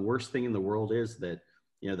 because the worst thing in the world is that,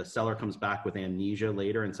 you know, the seller comes back with amnesia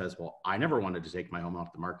later and says, well, I never wanted to take my home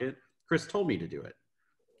off the market. Chris told me to do it.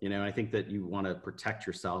 You know, I think that you want to protect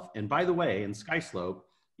yourself. And by the way, in SkySlope,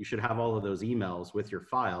 you should have all of those emails with your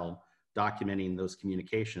file documenting those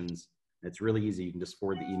communications. It's really easy. You can just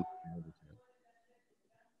forward the email over to them.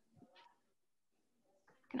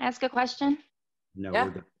 Can I ask a question? No, Yeah.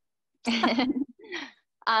 we're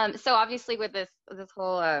good. So obviously with this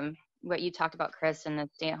whole what you talked about, Chris, and the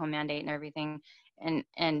stay-at-home mandate and everything,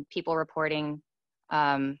 and people reporting,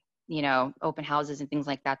 you know, open houses and things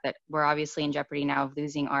like that, that we're obviously in jeopardy now of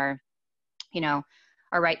losing our, you know,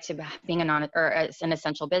 our right to being an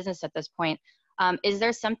essential business at this point. Is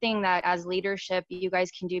there something that as leadership you guys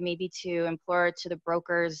can do maybe to implore to the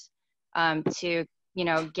brokers to, you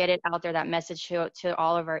know, get it out there, that message to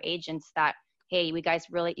all of our agents that, hey, we guys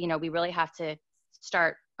really, you know, we really have to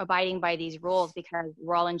start abiding by these rules because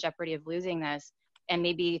we're all in jeopardy of losing this. And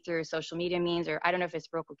maybe through social media means, or I don't know if it's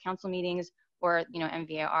broker council meetings or, you know,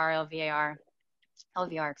 MVAR,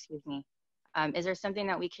 LVR, excuse me. Is there something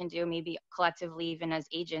that we can do maybe collectively, even as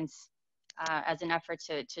agents, as an effort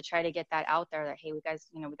to try to get that out there that, hey, we guys,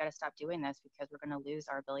 you know, we got to stop doing this because we're going to lose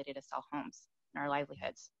our ability to sell homes and our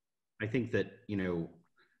livelihoods. I think that, you know,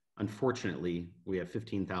 unfortunately, we have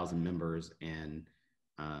 15,000 members and,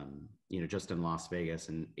 you know, just in Las Vegas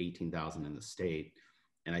and 18,000 in the state.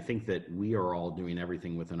 And I think that we are all doing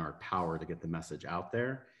everything within our power to get the message out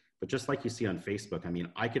there. But just like you see on Facebook, I mean,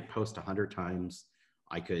 I could post 100 times,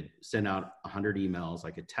 I could send out 100 emails,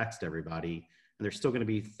 I could text everybody, and there's still going to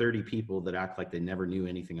be 30 people that act like they never knew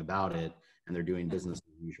anything about it and they're doing business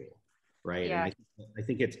as usual, right? Yeah. And I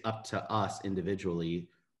think it's up to us individually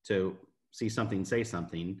to see something, say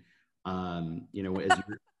something. You know, as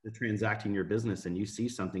you're transacting your business and you see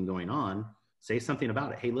something going on, say something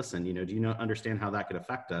about it. Hey, listen, you know, do you not understand how that could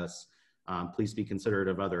affect us? Please be considerate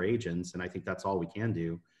of other agents. And I think that's all we can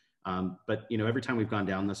do. But, you know, every time we've gone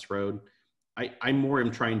down this road, I more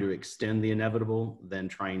am trying to extend the inevitable than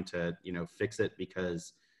trying to, you know, fix it,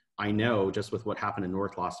 because I know just with what happened in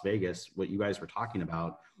North Las Vegas, what you guys were talking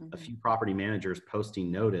about, a few property managers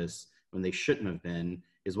posting notice when they shouldn't have been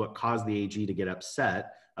is what caused the AG to get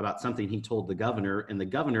upset about something he told the governor, and the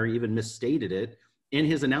governor even misstated it in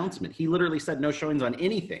his announcement. He literally said no showings on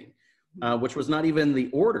anything, which was not even the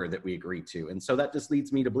order that we agreed to. And so that just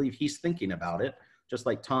leads me to believe he's thinking about it, just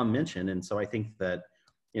like Tom mentioned. And so I think that,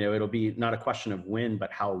 you know, it'll be not a question of when, but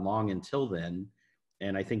how long until then.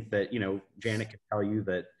 And I think that, you know, Janet can tell you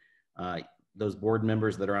that those board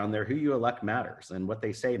members that are on there, who you elect matters and what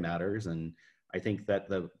they say matters. And I think that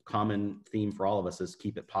the common theme for all of us is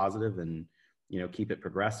keep it positive and, you know, keep it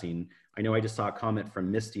progressing. I know I just saw a comment from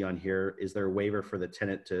Misty on here. Is there a waiver for the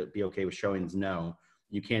tenant to be okay with showings? No,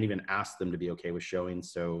 you can't even ask them to be okay with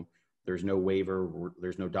showings. So there's no waiver,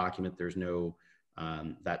 there's no document, there's no,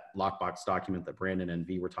 that lockbox document that Brandon and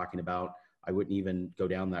V were talking about. I wouldn't even go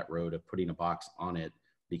down that road of putting a box on it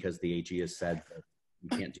because the AG has said that you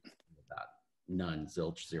can't do that. None,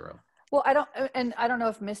 zilch, zero. Well, I don't know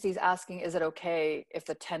if Misty's asking, is it okay if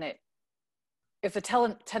the tenant's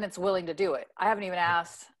willing to do it? I haven't even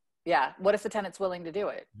asked. Yeah. What if the tenant's willing to do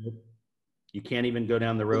it? You can't even go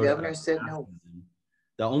down the road. The governor said no.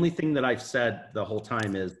 The only thing that I've said the whole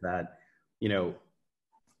time is that, you know,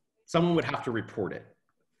 someone would have to report it.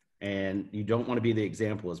 And you don't want to be the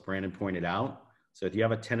example, as Brandon pointed out. So if you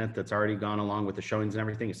have a tenant that's already gone along with the showings and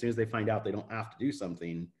everything, as soon as they find out they don't have to do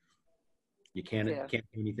something, you can't do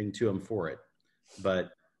anything to them for it.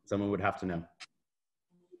 But someone would have to know.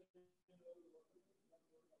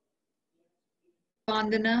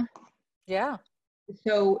 Vandana? Yeah.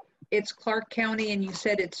 So it's Clark County and you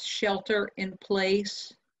said it's shelter in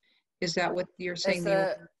place. Is that what you're saying?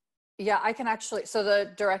 Yeah, I can actually, so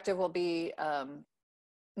the directive will be,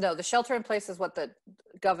 no, the shelter in place is what the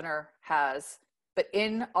governor has, but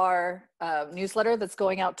in our newsletter that's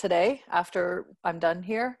going out today after I'm done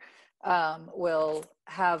here, we'll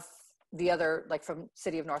have the other, like from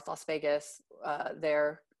City of North Las Vegas,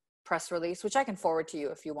 their press release, which I can forward to you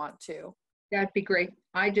if you want to. That'd be great.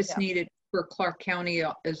 I just need it for Clark County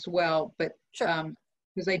as well, but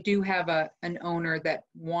because I do have an owner that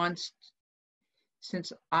wants,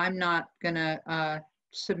 since I'm not gonna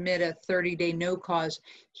submit a 30-day no cause,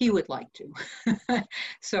 he would like to.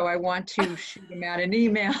 So I want to shoot him out an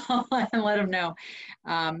email and let him know.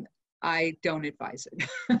 I don't advise it.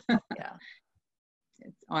 Yeah.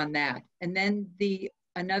 On that. And then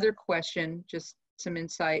another question, just some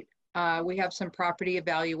insight. We have some property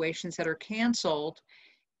evaluations that are canceled,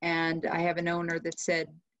 and I have an owner that said,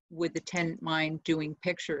 would the tenant mind doing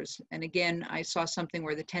pictures? And again, I saw something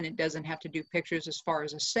where the tenant doesn't have to do pictures as far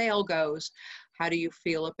as a sale goes. How do you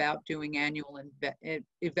feel about doing annual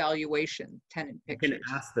evaluation tenant pictures? You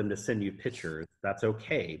can ask them to send you pictures. That's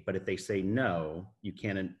okay. But if they say no, you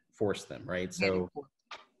can't enforce them, right? So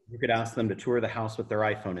you could ask them to tour the house with their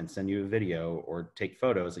iPhone and send you a video or take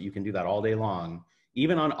photos. That you can do that all day long.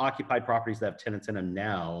 Even on occupied properties that have tenants in them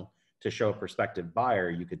now, to show a prospective buyer,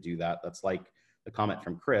 you could do that. That's like the comment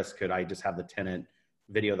from Chris, could I just have the tenant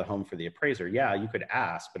video the home for the appraiser? Yeah, you could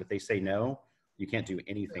ask, but if they say no, you can't do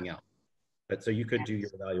anything else. But so you could do your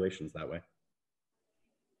evaluations that way.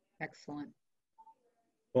 Excellent.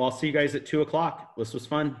 Well, I'll see you guys at 2 o'clock. This was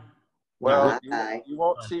fun. Well, Bye. you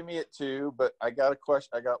won't see me at 2, but I got a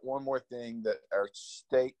question. I got one more thing that our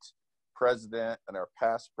state president and our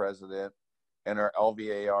past president and our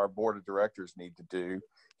LVAR board of directors need to do.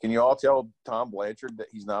 Can you all tell Tom Blanchard that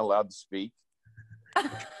he's not allowed to speak?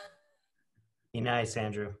 Be nice,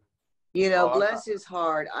 Andrew. You know, Oh, bless his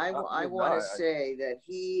heart. I I'm want not. to say that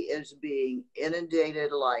he is being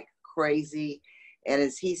inundated like crazy. And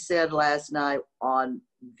as he said last night on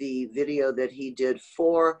the video that he did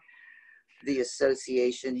for the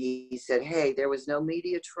association, he said, hey, there was no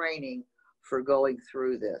media training for going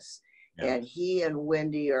through this. Yeah. And he and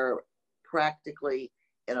Wendy are practically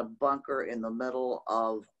in a bunker in the middle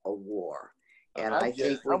of a war. And I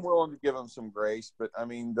think I'm willing to give him some grace, but I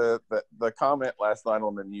mean the comment last night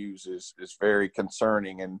on the news is very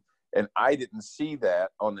concerning, and I didn't see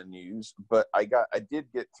that on the news, but I did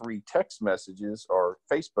get 3 text messages or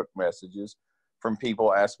Facebook messages from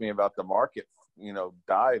people asking me about the market,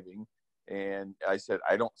 diving, and I said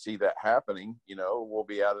I don't see that happening. We'll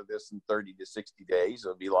be out of this in 30 to 60 days.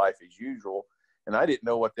 It'll be life as usual, and I didn't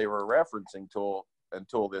know what they were referencing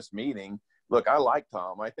until this meeting. Look, I like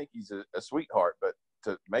Tom. I think he's a sweetheart, but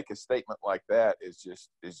to make a statement like that is just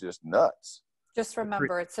nuts. Just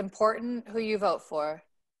remember, it's important who you vote for.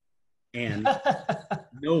 And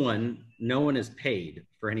no one is paid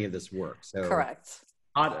for any of this work. So correct.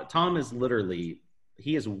 Tom is literally,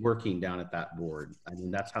 he is working down at that board. I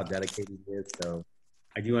mean, that's how dedicated he is. So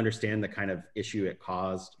I do understand the kind of issue it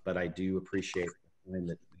caused, but I do appreciate the time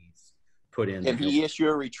that he's put in. Can he issue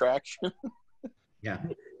a retraction? Yeah.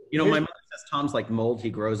 My mother says Tom's like mold, he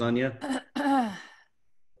grows on you. That's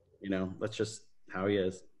just how he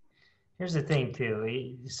is. Here's the thing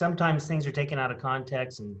too. Sometimes things are taken out of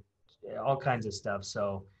context and all kinds of stuff.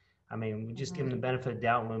 So, I mean, we just give him the benefit of the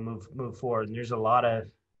doubt and we move forward. And there's a lot of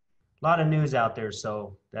news out there.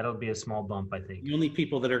 So that'll be a small bump, I think. The only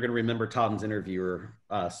people that are going to remember Tom's interview are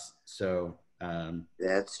us. So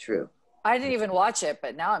that's true. I didn't even watch it,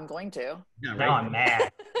 but now I'm going to. Yeah, right? Now I'm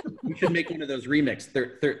mad. We should make one of those remix,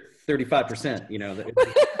 35%,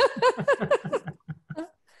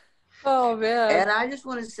 Oh, man. And I just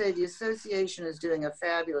want to say the association is doing a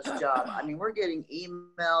fabulous job. I mean, we're getting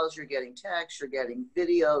emails, you're getting texts, you're getting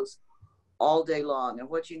videos all day long. And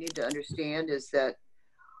what you need to understand is that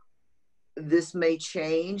this may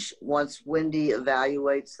change once Wendy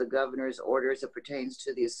evaluates the governor's order as it pertains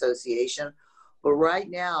to the association. But right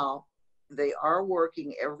now, they are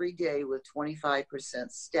working every day with 25%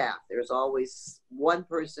 staff. There's always one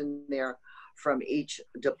person there from each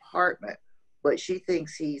department, but she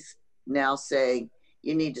thinks he's now saying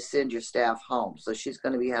you need to send your staff home. So she's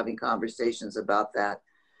going to be having conversations about that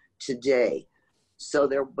today. So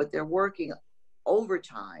they're working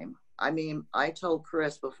overtime. I mean, I told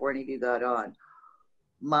Chris before any of you got on,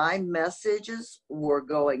 my messages were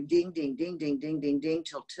going ding, ding, ding, ding, ding, ding, ding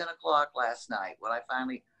till 10 o'clock last night when I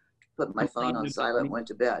finally put my phone on silent and went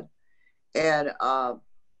to bed. And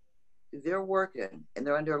they're working and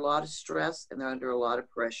they're under a lot of stress and they're under a lot of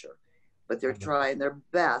pressure, but they're trying their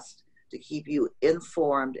best to keep you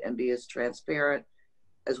informed and be as transparent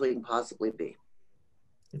as we can possibly be.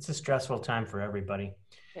 It's a stressful time for everybody.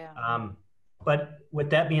 Yeah. But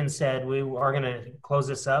with that being said, we are going to close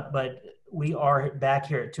this up, but we are back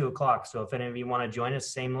here at 2 o'clock. So if any of you want to join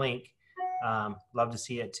us, same link. Love to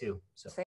see it too. So.